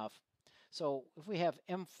good enough. So if we have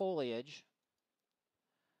M foliage,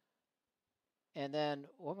 and then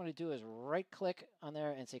what I'm going to do is right-click on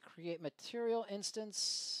there and say Create Material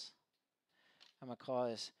Instance. I'm going to call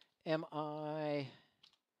this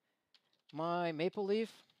my maple leaf.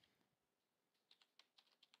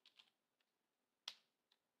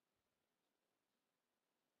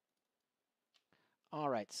 All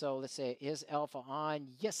right, so let's say, is alpha on?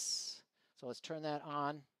 Yes. So let's turn that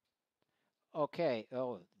on. Okay,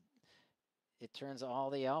 oh, it turns all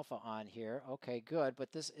the alpha on here. Okay, good,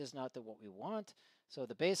 but this is not what we want. So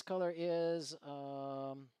the base color is,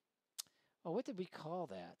 oh, what did we call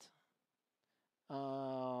that?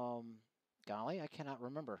 Golly, I cannot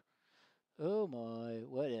remember. Oh my,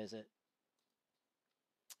 what is it?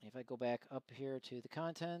 If I go back up here to the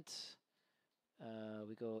content,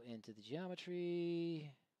 we go into the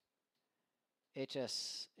geometry,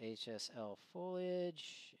 HSL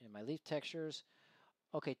foliage, and my leaf textures.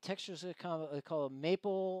 Okay, textures I call it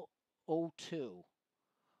Maple 02.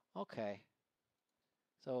 Okay.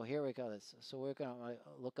 So here we go. So we're going to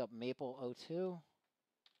look up Maple 02.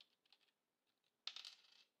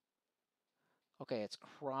 Okay, it's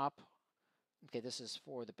crop. Okay, this is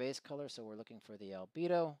for the base color, so we're looking for the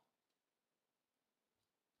albedo.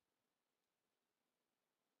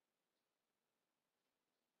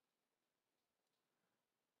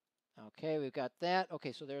 Okay, we've got that.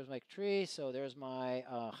 Okay, so there's my tree. So there's my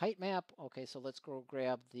height map. Okay, so let's go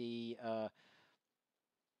grab the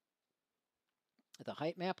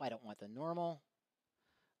height map. I don't want the normal.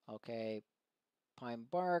 Okay, pine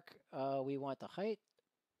bark. We want the height.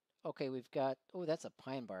 Okay, we've got, oh, that's a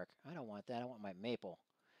pine bark. I don't want that. I want my maple.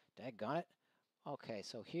 Daggone it. Okay,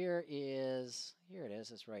 so here it is.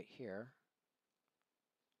 It's right here.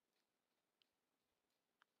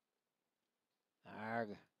 Arg.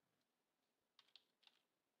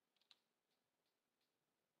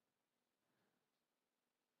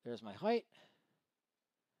 There's my height.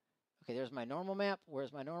 Okay, there's my normal map.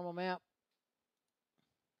 Where's my normal map?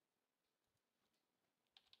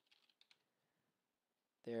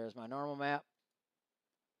 There's my normal map.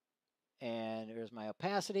 And there's my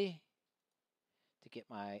opacity to get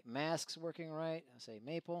my masks working right. I'll say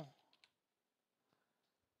maple.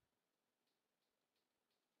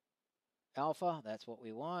 Alpha, that's what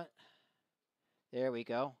we want. There we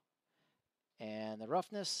go. And the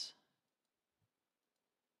roughness.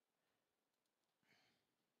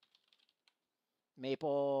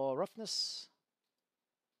 Maple roughness.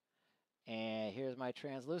 And here's my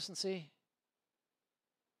translucency.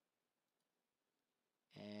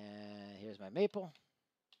 And here's my maple.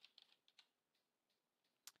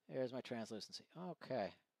 There's my translucency.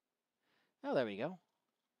 Okay. Oh, there we go.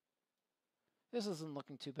 This isn't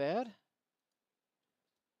looking too bad.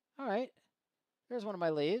 All right. There's one of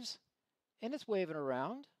my leaves. And it's waving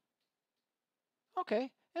around.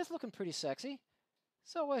 Okay. It's looking pretty sexy.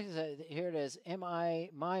 So what is it? Here it is. My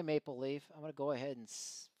maple leaf. I'm going to go ahead and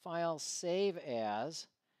file save as.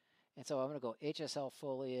 And so I'm going to go HSL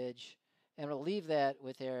foliage. And I'm going to leave that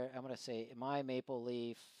with there. I'm going to say my maple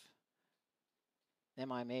leaf. Then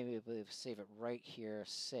my maple leaf, save it right here.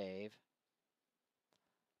 Save.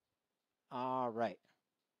 All right.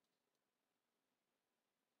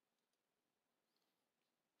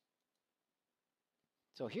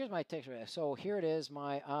 So here's my texture. So here it is,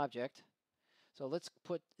 my object. So let's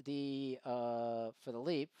put the, for the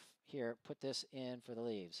leaf here, put this in for the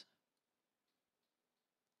leaves.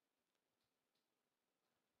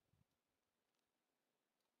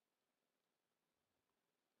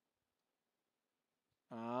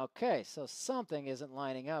 Okay, so something isn't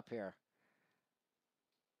lining up here.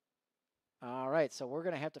 All right, so we're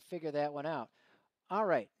going to have to figure that one out. All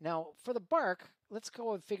right, now for the bark, let's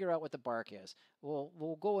go and figure out what the bark is.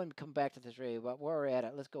 We'll go and come back to this really, but while we're at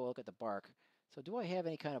it, let's go look at the bark. So do I have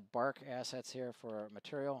any kind of bark assets here for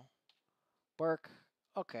material? Bark.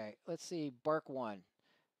 Okay, let's see, bark 1.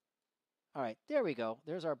 All right, there we go.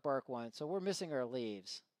 There's our bark 1. So we're missing our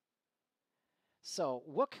leaves. So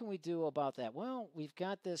what can we do about that? Well, we've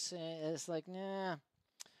got this, it's like, nah.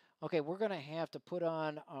 Okay, we're going to have to put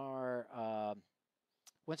on our,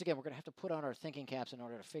 once again, we're going to have to put on our thinking caps in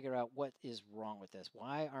order to figure out what is wrong with this.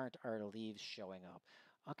 Why aren't our leaves showing up?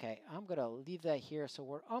 Okay, I'm going to leave that here, so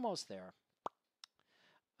we're almost there.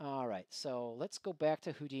 All right, so let's go back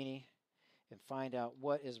to Houdini and find out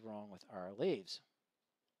what is wrong with our leaves.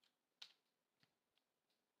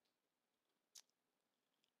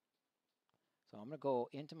 So I'm going to go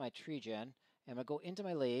into my tree gen, and I'm going to go into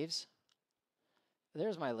my leaves.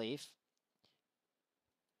 There's my leaf.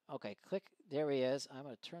 Okay, click, there he is. I'm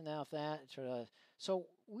going to turn off that. So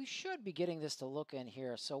we should be getting this to look in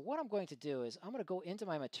here. So what I'm going to do is I'm going to go into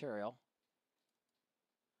my material.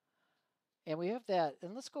 And we have that.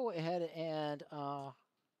 And let's go ahead and,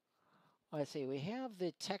 let's see, we have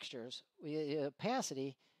the textures. The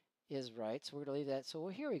opacity is right, so we're going to leave that. So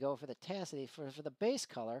here we go for the opacity. For the base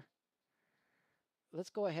color, let's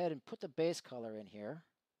go ahead and put the base color in here.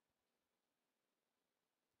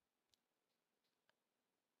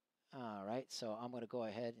 All right, so I'm going to go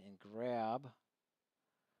ahead and grab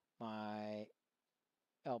my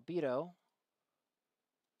albedo.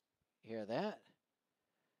 Hear that?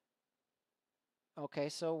 Okay,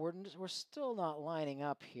 so we're still not lining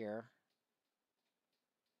up here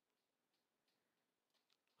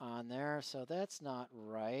on there, so that's not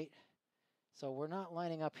right. So we're not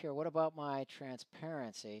lining up here. What about my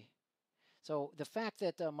transparency? So the fact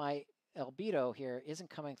that my albedo here isn't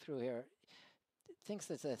coming through here thinks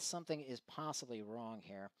that something is possibly wrong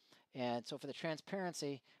here. And so for the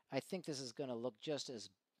transparency, I think this is going to look just as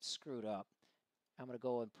screwed up. I'm going to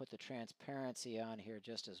go and put the transparency on here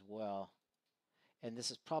just as well. And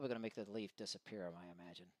this is probably going to make the leaf disappear, I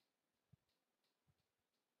imagine.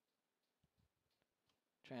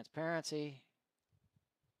 Transparency.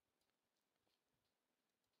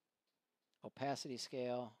 Opacity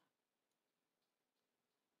scale.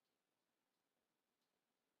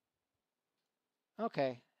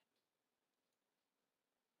 Okay.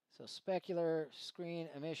 So specular, screen,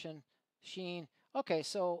 emission. sheen. Okay,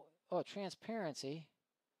 so, oh, transparency.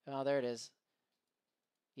 Oh, there it is.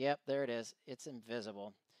 Yep, there it is. It's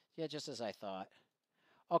invisible. Yeah, just as I thought.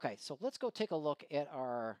 Okay, so let's go take a look at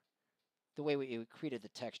the way we created the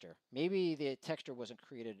texture. Maybe the texture wasn't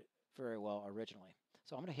created very well originally.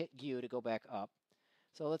 So I'm going to hit U to go back up.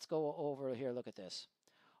 So let's go over here, look at this.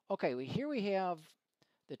 Okay, here we have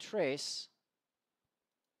the trace,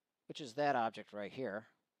 which is that object right here.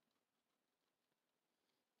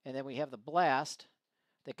 And then we have the blast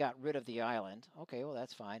that got rid of the island. Okay, well,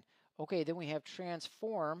 that's fine. Okay, then we have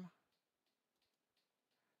transform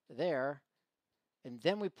there. And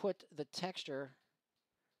then we put the texture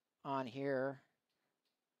on here.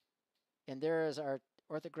 And there is our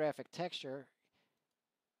orthographic texture.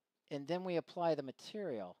 And then we apply the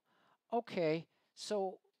material. Okay,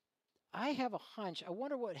 so I have a hunch. I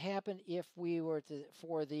wonder what happened if we were to,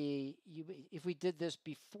 if we did this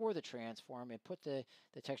before the transform and put the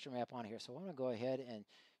texture map on here. So I'm going to go ahead and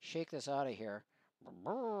shake this out of here.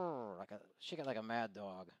 Shake it like a mad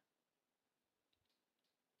dog.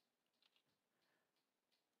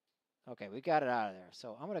 Okay, we got it out of there.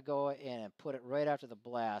 So I'm going to go in and put it right after the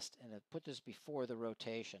blast and put this before the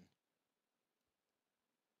rotation.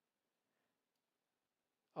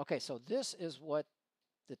 Okay, so this is what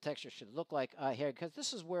the texture should look like here, because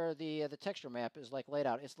this is where the texture map is like laid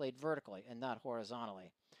out. It's laid vertically and not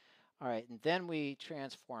horizontally. All right, and then we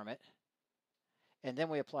transform it, and then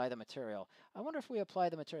we apply the material. I wonder if we apply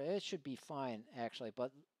the material. It should be fine, actually,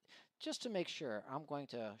 but just to make sure, I'm going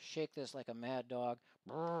to shake this like a mad dog.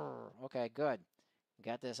 Okay, good.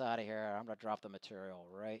 Got this out of here. I'm going to drop the material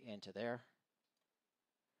right into there.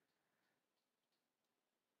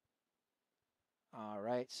 All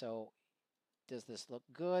right, so does this look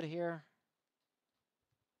good here?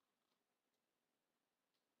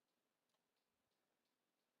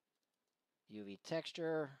 UV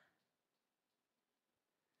texture.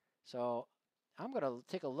 So I'm going to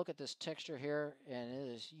take a look at this texture here and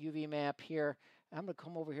this UV map here. I'm going to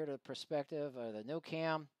come over here to the perspective, the no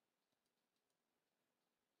cam.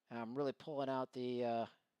 I'm really pulling out the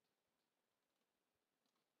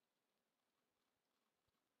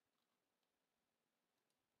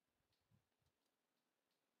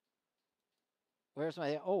where's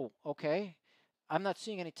my, oh, okay. I'm not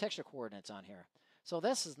seeing any texture coordinates on here. So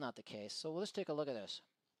this is not the case. So let's take a look at this.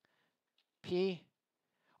 P.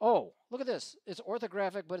 Oh, look at this. It's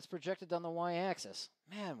orthographic, but it's projected on the y-axis.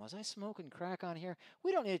 Man, was I smoking crack on here?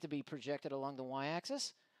 We don't need it to be projected along the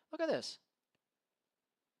y-axis. Look at this.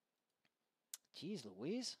 Jeez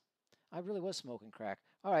Louise. I really was smoking crack.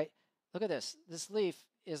 All right, look at this. This leaf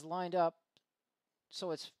is lined up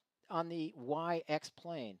so it's on the y-x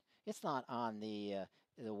plane. It's not on the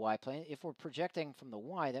y plane. If we're projecting from the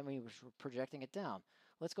y, that means we're projecting it down.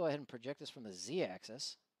 Let's go ahead and project this from the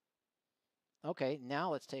z-axis. Okay,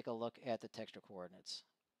 now let's take a look at the texture coordinates.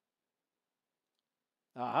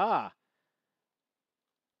 Aha!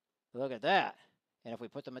 Look at that. And if we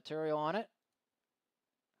put the material on it,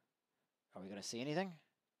 are we going to see anything?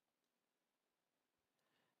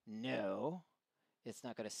 No, it's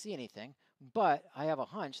not going to see anything, but I have a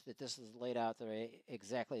hunch that this is laid out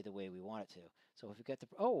exactly the way we want it to. So if we get the,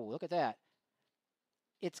 oh, look at that.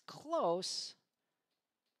 It's close,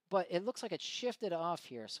 but it looks like it's shifted off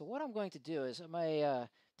here. So what I'm going to do is my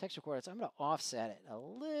texture coordinates, I'm going to offset it a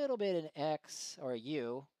little bit in X or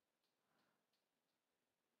U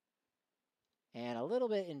and a little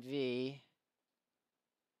bit in V.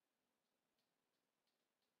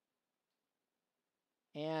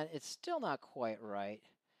 And it's still not quite right.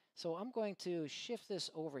 So I'm going to shift this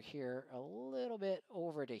over here a little bit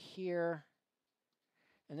over to here.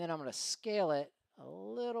 And then I'm going to scale it a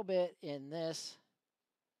little bit in this.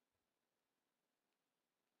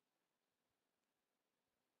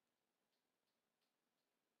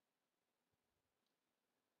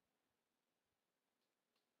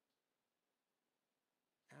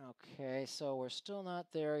 Okay, so we're still not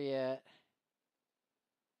there yet.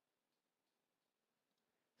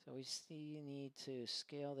 So we need to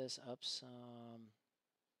scale this up some.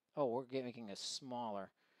 Oh, we're making it smaller.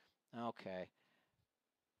 Okay.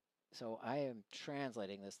 So I am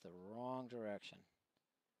translating this the wrong direction.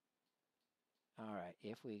 All right,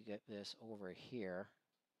 if we get this over here,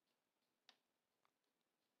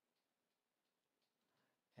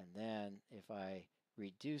 and then if I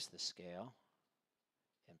reduce the scale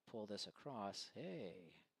and pull this across,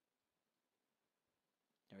 hey,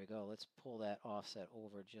 there we go. Let's pull that offset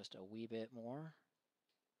over just a wee bit more.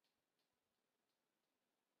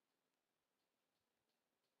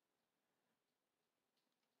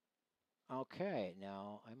 Okay,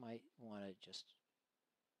 now I might want to just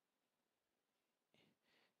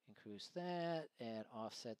Cruise that and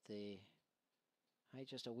offset the height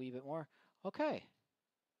just a wee bit more. Okay.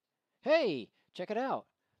 Hey, check it out.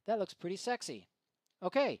 That looks pretty sexy.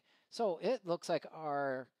 Okay, so it looks like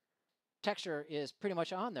our texture is pretty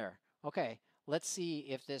much on there. Okay, let's see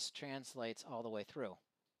if this translates all the way through.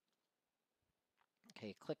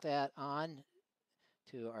 Okay, click that on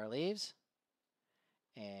to our leaves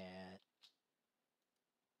and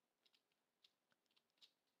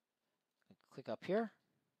click up here.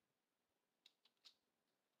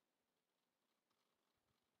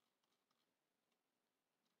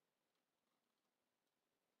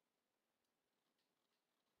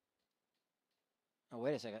 Oh,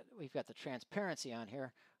 wait a second. We've got the transparency on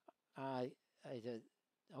here.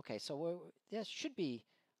 Okay, so this should be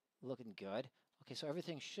looking good. Okay, so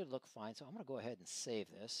everything should look fine. So I'm going to go ahead and save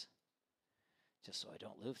this just so I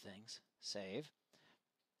don't lose things. Save.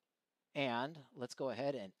 And let's go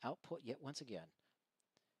ahead and output yet once again.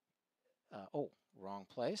 Oh, wrong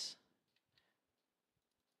place.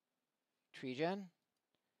 TreeGen.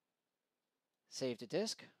 Save to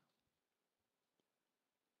disk.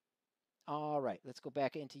 All right, let's go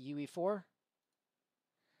back into UE4.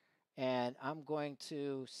 And I'm going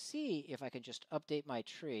to see if I can just update my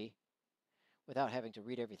tree without having to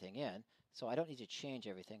read everything in. So I don't need to change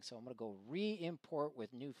everything. So I'm going to go re-import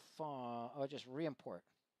with new font, or just re-import.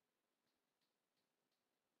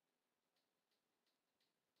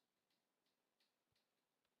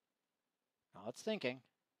 Now it's thinking.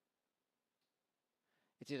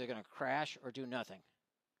 It's either going to crash or do nothing.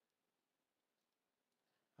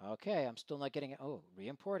 Okay, I'm still not getting it. Oh,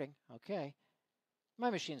 re-importing. Okay. My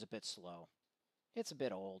machine's a bit slow. It's a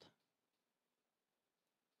bit old.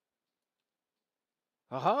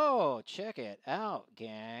 Oh, check it out,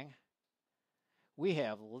 gang. We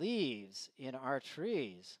have leaves in our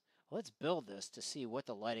trees. Let's build this to see what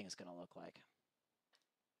the lighting is going to look like.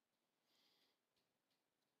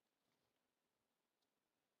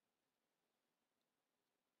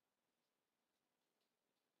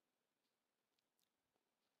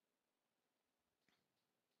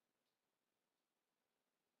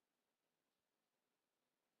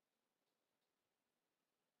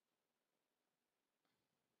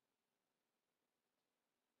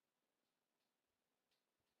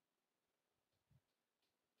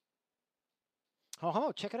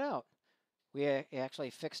 Oh, check it out. We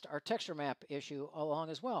actually fixed our texture map issue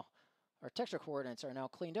along as well. Our texture coordinates are now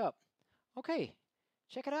cleaned up. Okay,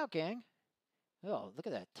 check it out, gang. Oh, look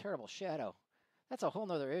at that terrible shadow. That's a whole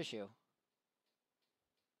nother issue.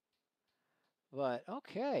 But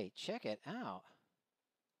okay, check it out.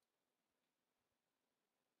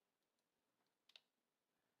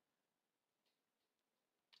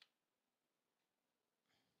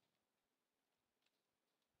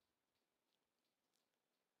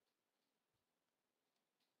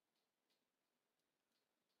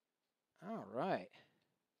 All right.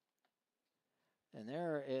 And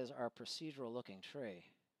there is our procedural looking tree.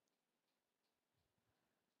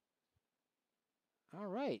 All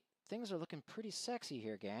right. Things are looking pretty sexy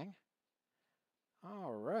here, gang.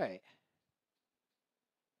 All right.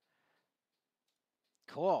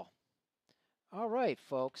 Cool. All right,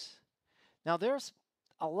 folks. Now there's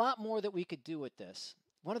a lot more that we could do with this.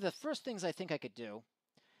 One of the first things I think I could do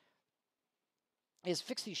is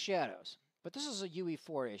fix these shadows. But this is a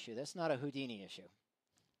UE4 issue. That's not a Houdini issue.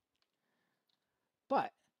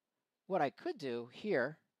 But what I could do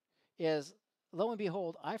here is, lo and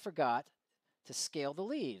behold, I forgot to scale the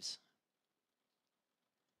leaves.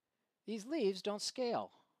 These leaves don't scale.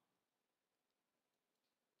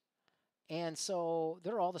 And so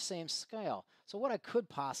they're all the same scale. So what I could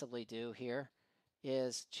possibly do here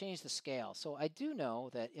is change the scale. So I do know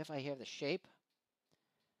that if I have the shape,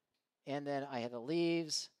 and then I have the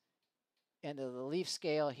leaves, and the leaf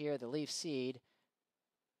scale here, the leaf seed,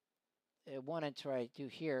 I want to try to do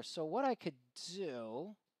here. So what I could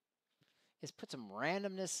do is put some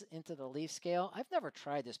randomness into the leaf scale. I've never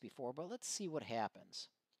tried this before, but let's see what happens.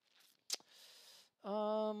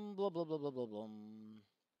 Blah, blah, blah, blah, blah, blah.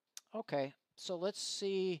 Okay, so let's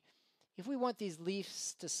see if we want these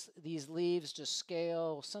leaves to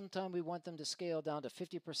scale. Sometime we want them to scale down to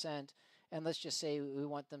 50%, and let's just say we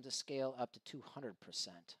want them to scale up to 200%.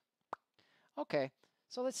 Okay,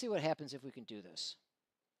 so let's see what happens if we can do this.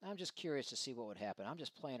 I'm just curious to see what would happen. I'm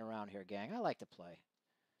just playing around here, gang. I like to play.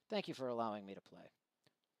 Thank you for allowing me to play.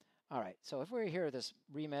 All right, so if we're here at this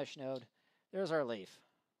remesh node, there's our leaf.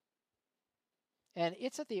 And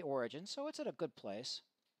it's at the origin, so it's at a good place.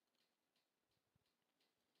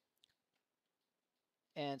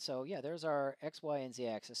 And so, yeah, there's our X, Y, and Z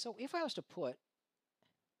axis. So if I was to put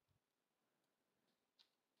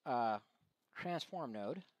a transform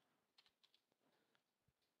node,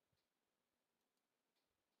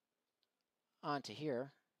 onto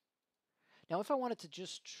here. Now, if I wanted to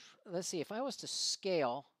just, let's see, if I was to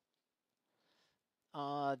scale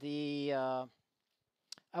I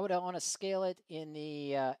would want to scale it in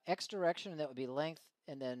the X direction, that would be length,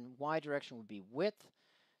 and then Y direction would be width.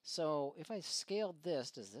 So if I scaled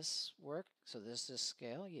this, does this work? So this is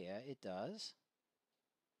scale? Yeah, it does.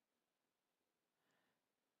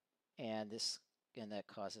 And that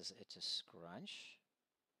causes it to scrunch.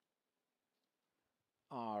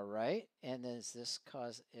 All right, and then does this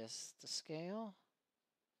cause this to scale?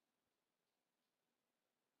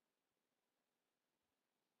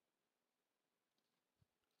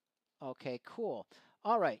 Okay, cool.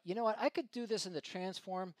 All right, you know what? I could do this in the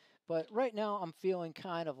transform, but right now I'm feeling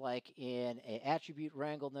kind of like in an attribute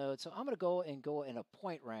wrangle node. So I'm going to go in a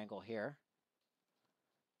point wrangle here.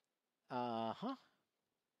 I'm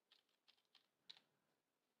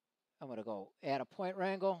going to go add a point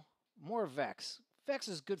wrangle. More vex. Vex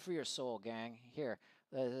is good for your soul, gang. Here,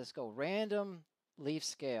 let's go random leaf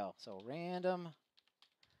scale. So random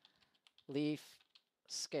leaf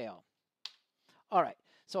scale. All right,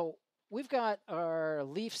 so we've got our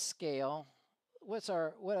leaf scale. What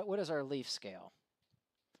is our leaf scale?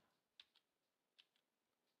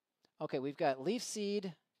 Okay, we've got leaf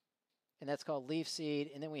seed, and that's called leaf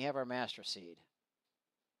seed, and then we have our master seed.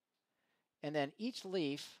 And then each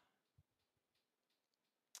leaf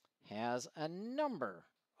has a number.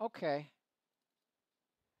 Okay,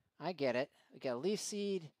 I get it. We got a leaf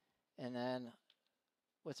seed, and then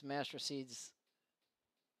what's master seeds?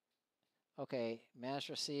 Okay,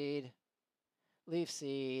 master seed, leaf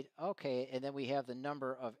seed. Okay, and then we have the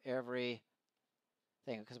number of every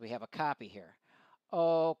thing because we have a copy here.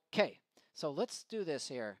 Okay, so let's do this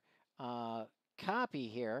here. Copy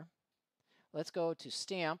here. Let's go to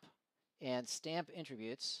stamp and stamp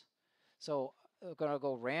attributes. So we're going to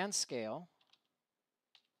go rand scale.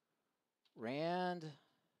 Rand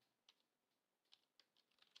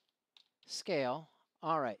scale.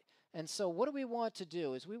 All right. And so what do we want to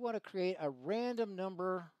do is we want to create a random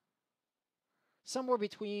number somewhere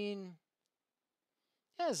between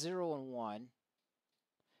 0 and 1.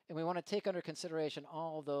 And we want to take under consideration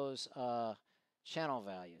all those channel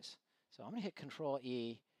values. So I'm going to hit Control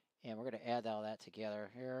E, and we're going to add all that together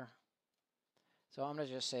here. So I'm going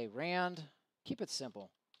to just say rand, keep it simple.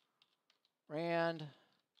 Rand.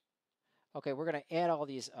 Okay, we're going to add all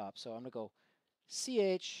these up. So I'm going to go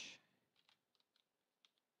ch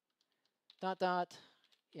dot dot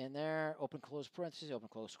in there, open close parentheses, open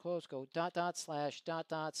close close, go dot dot slash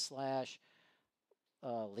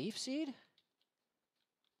leaf seed.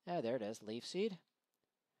 Yeah, there it is, leaf seed.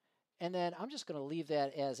 And then I'm just going to leave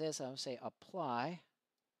that as is. I'm going to say apply.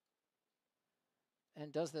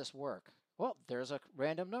 And does this work? Well, there's a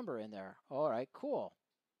random number in there. All right, cool.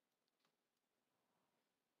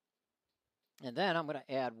 And then I'm going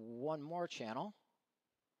to add one more channel.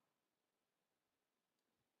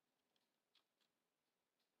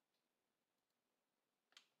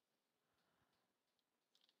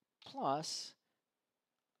 Plus,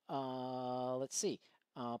 let's see,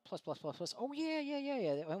 plus. Oh,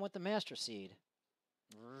 yeah. I want the master seed.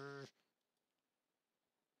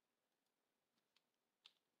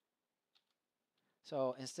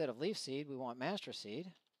 So instead of leaf seed, we want master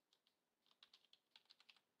seed.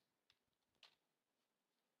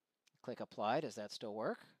 Click apply. Does that still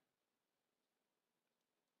work?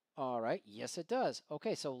 All right. Yes, it does.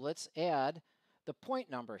 Okay, so let's add the point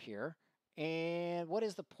number here. And what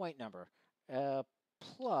is the point number?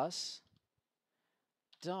 Plus,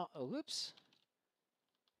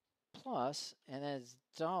 plus, and then it's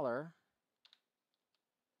dollar,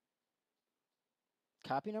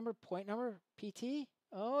 copy number, point number, PT?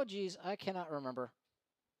 Oh, geez, I cannot remember.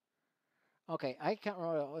 Okay, I can't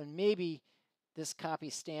remember, and maybe this copy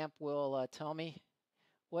stamp will tell me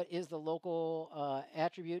what is the local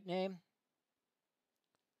attribute name.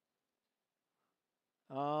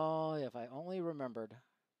 Oh, if I only remembered.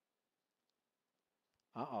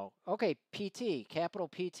 Uh-oh. Okay, PT, capital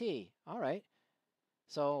PT. All right.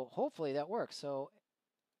 So hopefully that works. So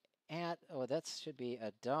that should be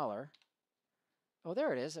 $1. Oh,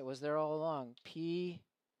 there it is. It was there all along. PT.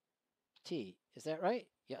 Is that right?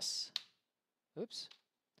 Yes. Oops.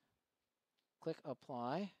 Click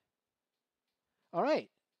apply. All right.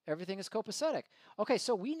 Everything is copacetic. Okay,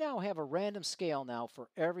 so we now have a random scale now for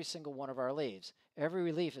every single one of our leaves.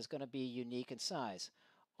 Every leaf is going to be unique in size.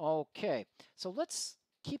 Okay, so let's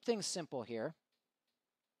keep things simple here.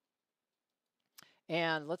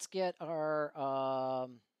 And let's get our,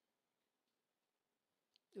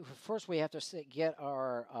 first we have to get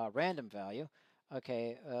our random value.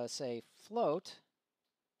 Okay, say float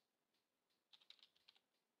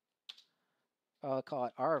I'll call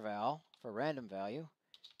it rval for random value,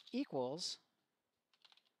 equals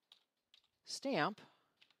stamp,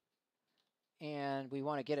 and we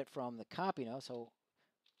want to get it from the copy node, so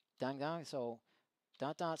so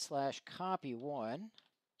 / copy 1,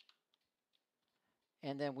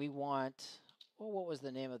 and then we want, well, what was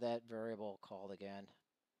the name of that variable called again?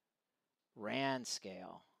 Ran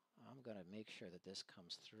scale. I'm going to make sure that this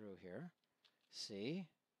comes through here. See?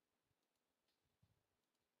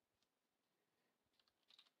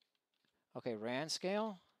 Okay, ran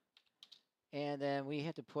scale. And then we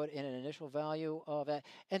have to put in an initial value of that.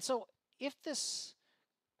 And so if this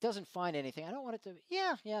doesn't find anything, I don't want it to,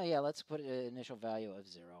 yeah, let's put an initial value of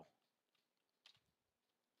 0.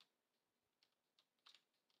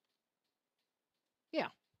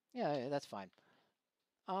 Yeah, that's fine.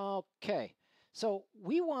 Okay, so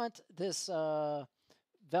we want this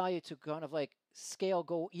value to kind of like scale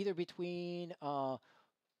go either between 1/2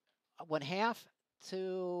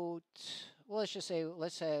 to, well, let's say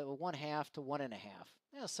 1/2 to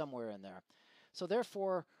 1.5, somewhere in there. So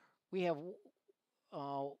therefore, we have,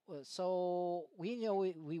 so we know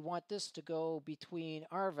we want this to go between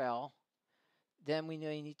rval. Then we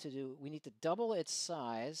need to double its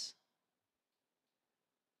size.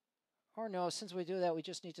 Or no, since we do that, we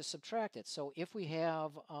just need to subtract it. So if we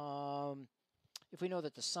have, if we know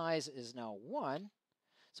that the size is now 1,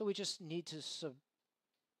 so we just need to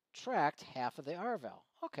subtract half of the rval.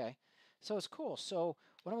 Okay, so it's cool. So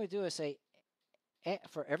what I'm going to do is say,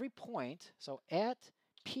 for every point, so at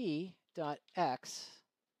p.x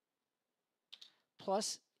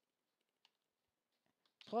plus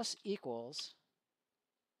equals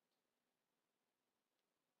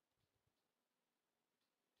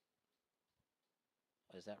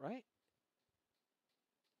is that right?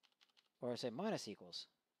 Or I say minus equals.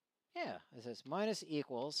 Yeah, it says minus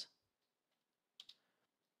equals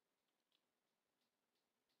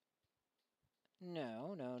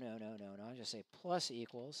no. I just say plus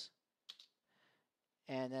equals.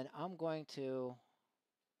 And then I'm going to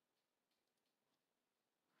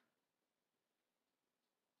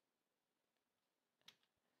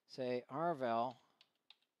say rval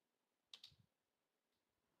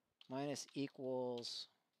minus equals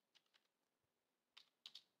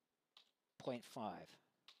 0.5.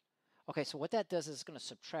 Okay, so what that does is it's going to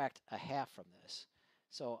subtract a half from this.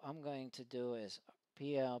 So I'm going to do is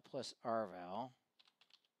PL plus rval,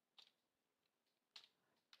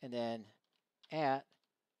 and then at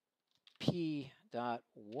p dot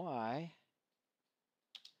y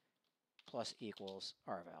plus equals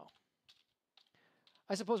rval.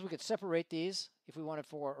 I suppose we could separate these if we wanted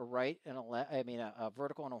for a right and a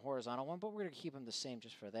vertical and a horizontal one, but we're going to keep them the same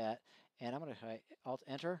just for that. And I'm going to Alt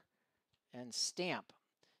Enter and stamp.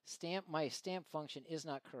 My stamp function is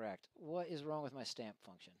not correct. What is wrong with my stamp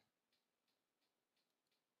function?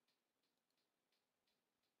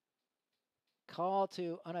 Call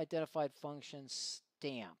to unidentified function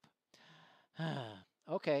stamp.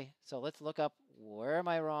 Okay, so let's look up where am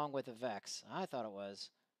I wrong with the vex. I thought it was.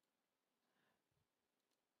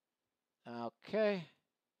 Okay,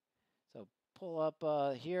 so pull up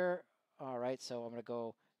here. All right, so I'm going to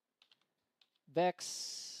go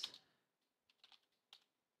vex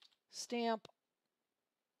stamp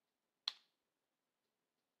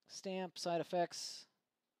side effects,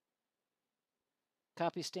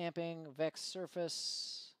 copy stamping, vex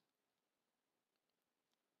surface,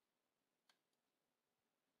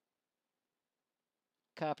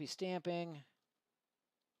 copy stamping,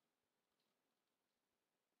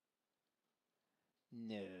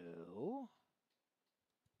 no,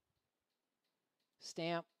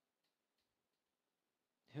 stamp,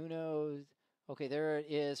 who knows, okay, there it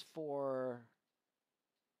is for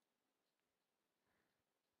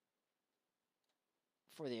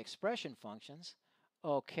the expression functions.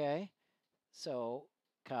 Okay, so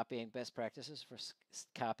copying best practices for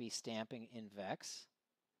copy stamping in vex.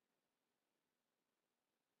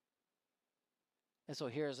 And so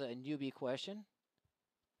here's a newbie question.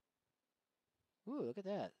 Ooh, look at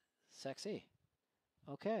that. Sexy.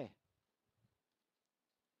 Okay.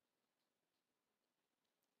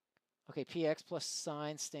 Okay, px plus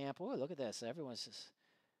sign stamp. Oh, look at this. Everyone's just...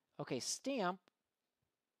 Okay, stamp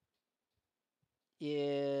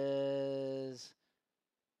is...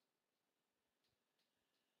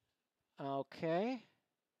 Okay.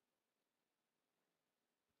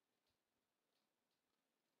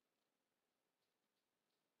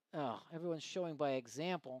 Oh, everyone's showing by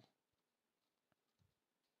example.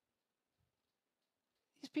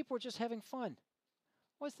 These people are just having fun.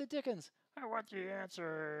 What's the dickens? I want the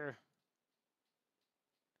answer.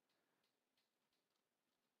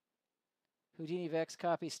 Houdini Vex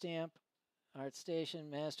copy stamp. ArtStation,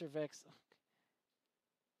 Master Vex.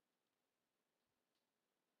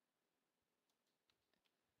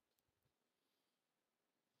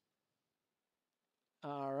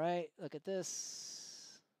 All right, look at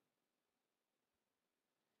this.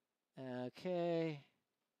 Okay.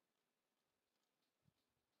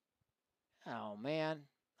 Oh man,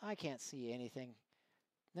 I can't see anything.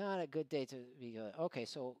 Not a good day to be good. Okay,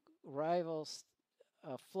 so rivals,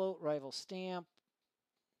 float rival stamp,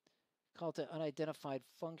 call to unidentified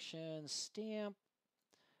function stamp.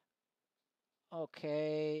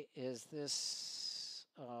 Okay, is this,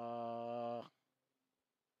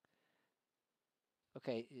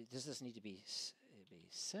 okay, does this need to be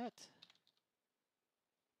set?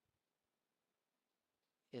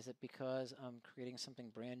 Is it because I'm creating something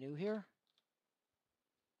brand new here?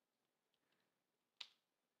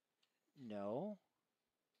 No.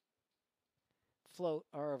 Float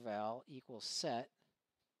rval equals set.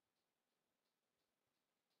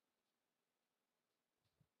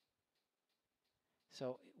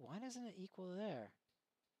 So why doesn't it equal there?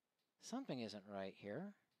 Something isn't right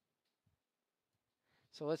here.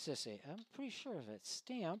 So let's just say, I'm pretty sure if it's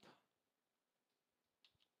stamp,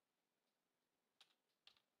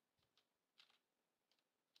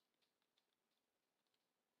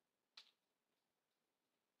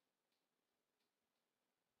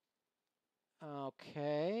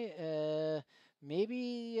 okay,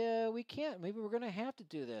 maybe we can't. Maybe we're going to have to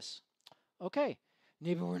do this. Okay,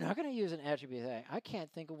 maybe we're not going to use an attribute thing. I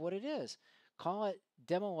can't think of what it is. Call it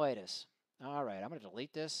demoitis. All right, I'm going to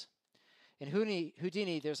delete this. In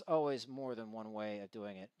Houdini, there's always more than one way of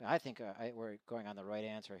doing it. I think we're going on the right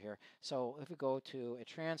answer here. So if we go to a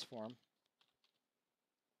transform,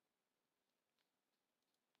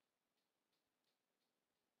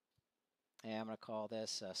 and I'm going to call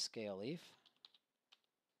this scale leaf.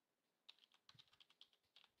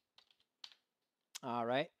 All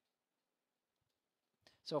right.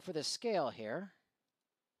 So for the scale here,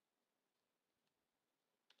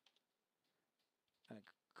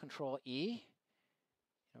 Control E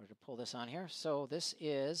in order to pull this on here. So this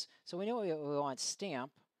is, so we know we want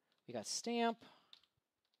stamp. We got stamp.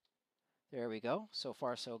 There we go. So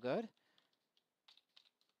far, so good.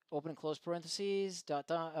 Open and close parentheses, dot,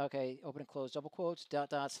 dot, okay, open and close double quotes, dot,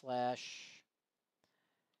 dot, slash,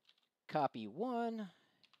 copy 1.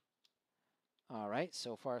 All right,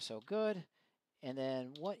 so far, so good. And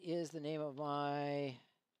then what is the name of my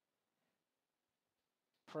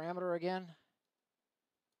parameter again?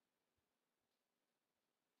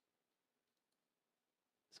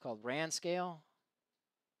 It's called RAN scale.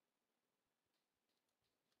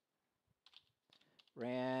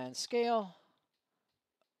 RAN scale.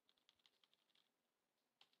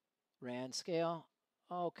 RAN scale.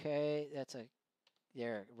 Okay, that's a,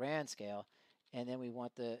 there, RAN scale. And then we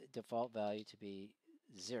want the default value to be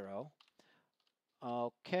 0.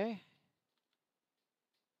 Okay.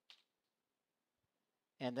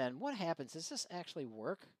 And then what happens, does this actually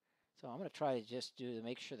work? So I'm going to try to just do to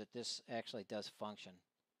make sure that this actually does function.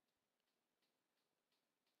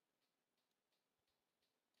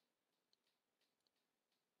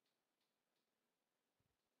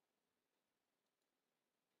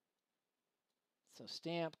 So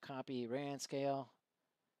stamp, copy, RAN scale.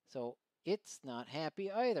 So it's not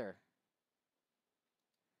happy either.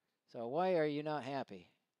 So why are you not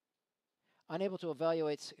happy? Unable to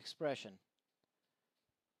evaluate expression.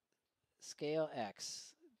 Scale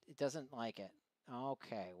X. It doesn't like it.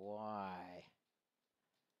 Okay, why?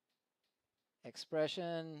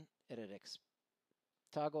 Expression, edit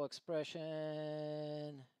toggle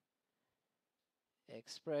expression,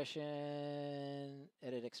 expression,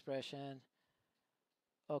 edit expression.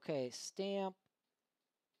 Okay, stamp,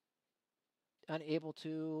 unable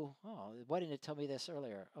to, oh, why didn't it tell me this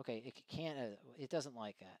earlier? Okay, it can't, it doesn't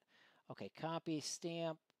like that. Okay, copy,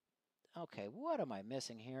 stamp. Okay, what am I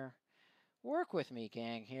missing here? Work with me,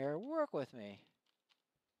 gang, here. Work with me.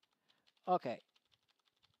 Okay.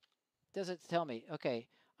 Does it tell me? Okay,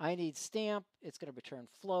 I need stamp. It's going to return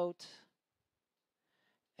float.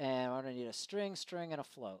 And I'm going to need a string, and a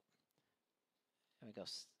float. There we go.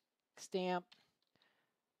 Stamp,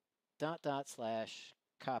 dot, dot, slash,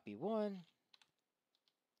 copy 1.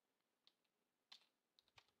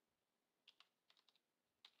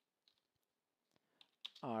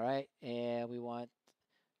 All right, and we want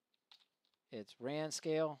its RAN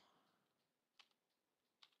scale.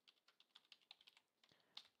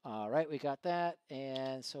 All right, we got that.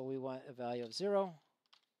 And so we want a value of 0.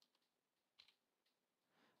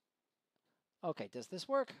 Okay, does this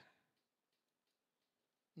work?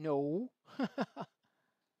 No.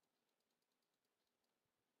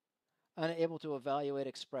 Unable to evaluate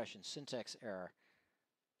expression, syntax error.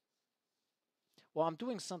 Well, I'm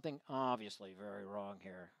doing something obviously very wrong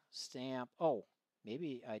here. Stamp, oh,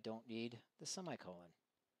 maybe I don't need the semicolon.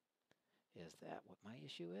 Is that what my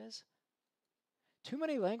issue is? Too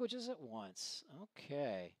many languages at once.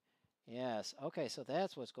 Okay. Yes. Okay, so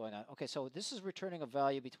that's what's going on. Okay, so this is returning a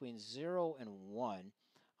value between 0 and 1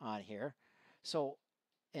 on here. So,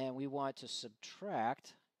 and we want to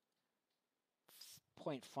subtract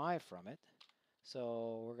 0.5 from it.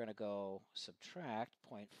 So we're going to go subtract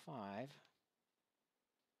 0.5.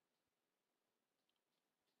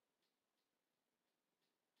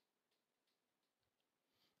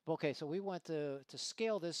 Okay, so we want to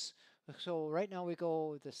scale this. So right now we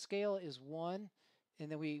go, the scale is 1,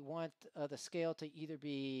 and then we want the scale to either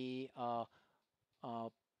be so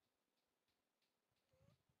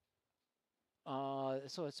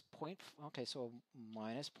it's okay, so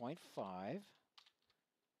minus 0.5.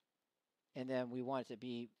 And then we want it to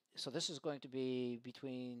be, so this is going to be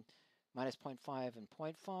between minus 0.5 and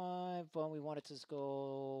 0.5. Well, we want it to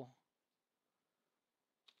go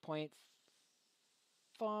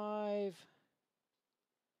 0.5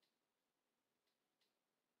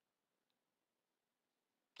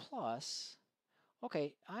 plus,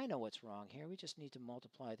 okay, I know what's wrong here. We just need to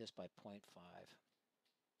multiply this by 0.5.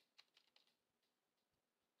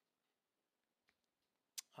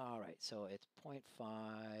 All right, so it's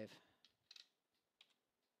 0.5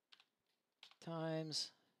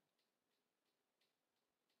 times.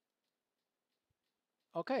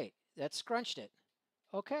 Okay, that scrunched it.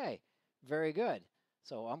 Okay, very good.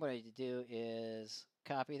 So what I'm going to do is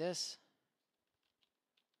copy this,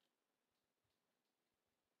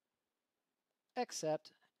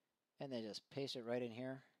 accept, and then just paste it right in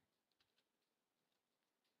here.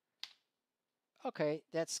 Okay,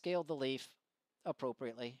 that scaled the leaf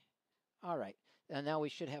appropriately. All right, and now we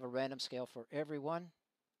should have a random scale for everyone.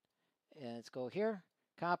 And let's go here,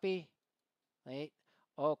 copy, wait.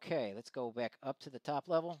 Okay, let's go back up to the top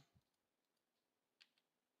level.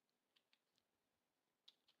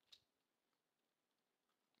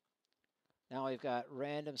 Now we've got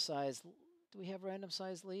random size. Do we have random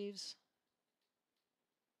size leaves?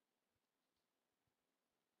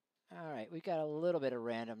 All right, we've got a little bit of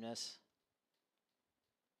randomness.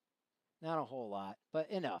 Not a whole lot,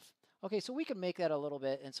 but enough. Okay, so we can make that a little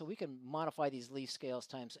bit, and so we can modify these leaf scales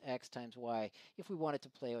times x times y if we wanted to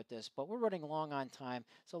play with this, but we're running long on time,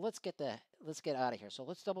 so let's get out of here. So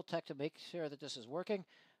let's double check to make sure that this is working. I'm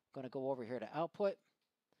going to go over here to output.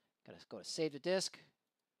 Got to go to save the disk.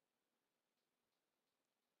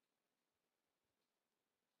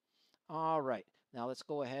 All right, now let's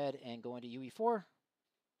go ahead and go into UE4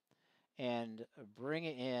 and bring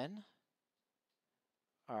in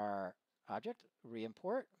our object,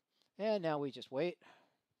 re-import, and now we just wait.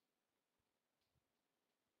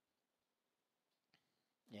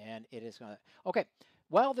 And it is going to, okay,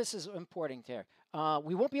 while this is importing there,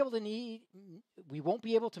 we won't be able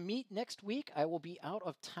to meet next week. I will be out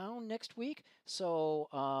of town next week. So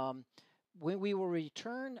we will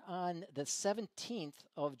return on the 17th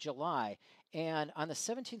of July. And on the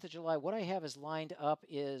 17th of July, what I have is lined up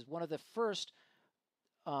is one of the first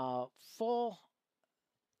full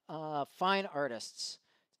fine artists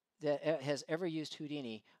that has ever used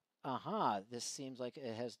Houdini. This seems like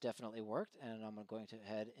it has definitely worked, and I'm going to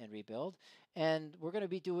head and rebuild. And we're going to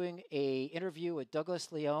be doing a interview with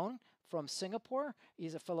Douglas Leone from Singapore.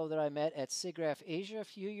 He's a fellow that I met at SIGGRAPH Asia a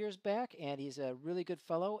few years back, and he's a really good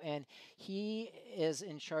fellow, and he is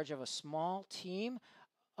in charge of a small team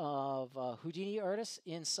of Houdini artists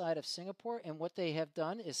inside of Singapore, and what they have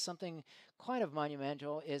done is something kind of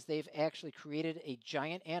monumental. Is they've actually created a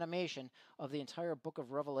giant animation of the entire Book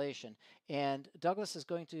of Revelation, and Douglas is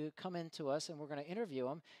going to come into us, and we're going to interview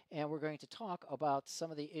him, and we're going to talk about some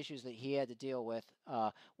of the issues that he had to deal with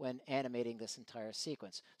when animating this entire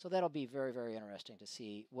sequence. So that'll be very, very interesting to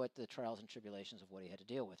see what the trials and tribulations of what he had to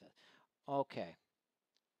deal with it. Okay,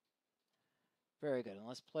 very good. And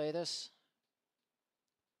let's play this.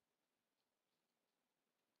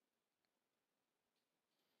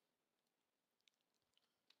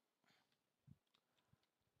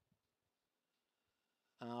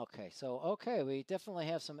 Okay, we definitely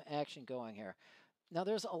have some action going here. Now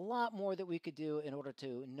there's a lot more that we could do in order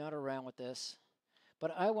to nut around with this,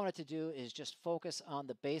 but I wanted to do is just focus on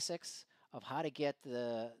the basics of how to get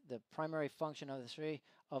the primary function of the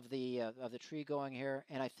tree going here,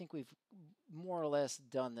 and I think we've more or less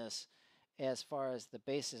done this as far as the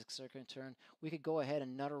basics are concerned. We could go ahead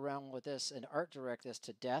and nut around with this and art direct this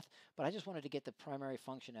to death, but I just wanted to get the primary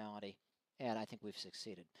functionality, and I think we've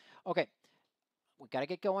succeeded. Okay. We got to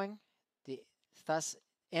get going. Thus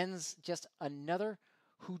ends just another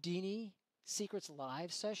Houdini Secrets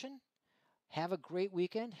Live session. Have a great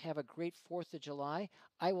weekend. Have a great 4th of July.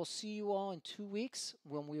 I will see you all in 2 weeks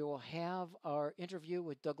when we will have our interview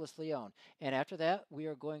with Douglas Leone. And after that, we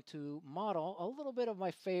are going to model a little bit of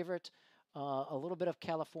my favorite, a little bit of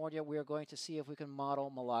California. We are going to see if we can model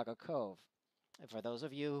Malaga Cove. And for those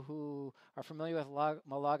of you who are familiar with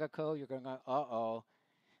Malaga Cove, you're going to go, uh-oh.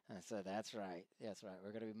 And so that's right. That's right.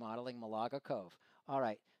 We're going to be modeling Malaga Cove. All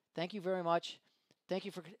right. Thank you very much. Thank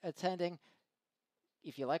you for attending.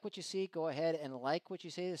 If you like what you see, go ahead and like what you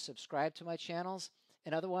see, subscribe to my channels.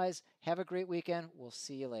 And otherwise, have a great weekend. We'll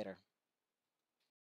see you later.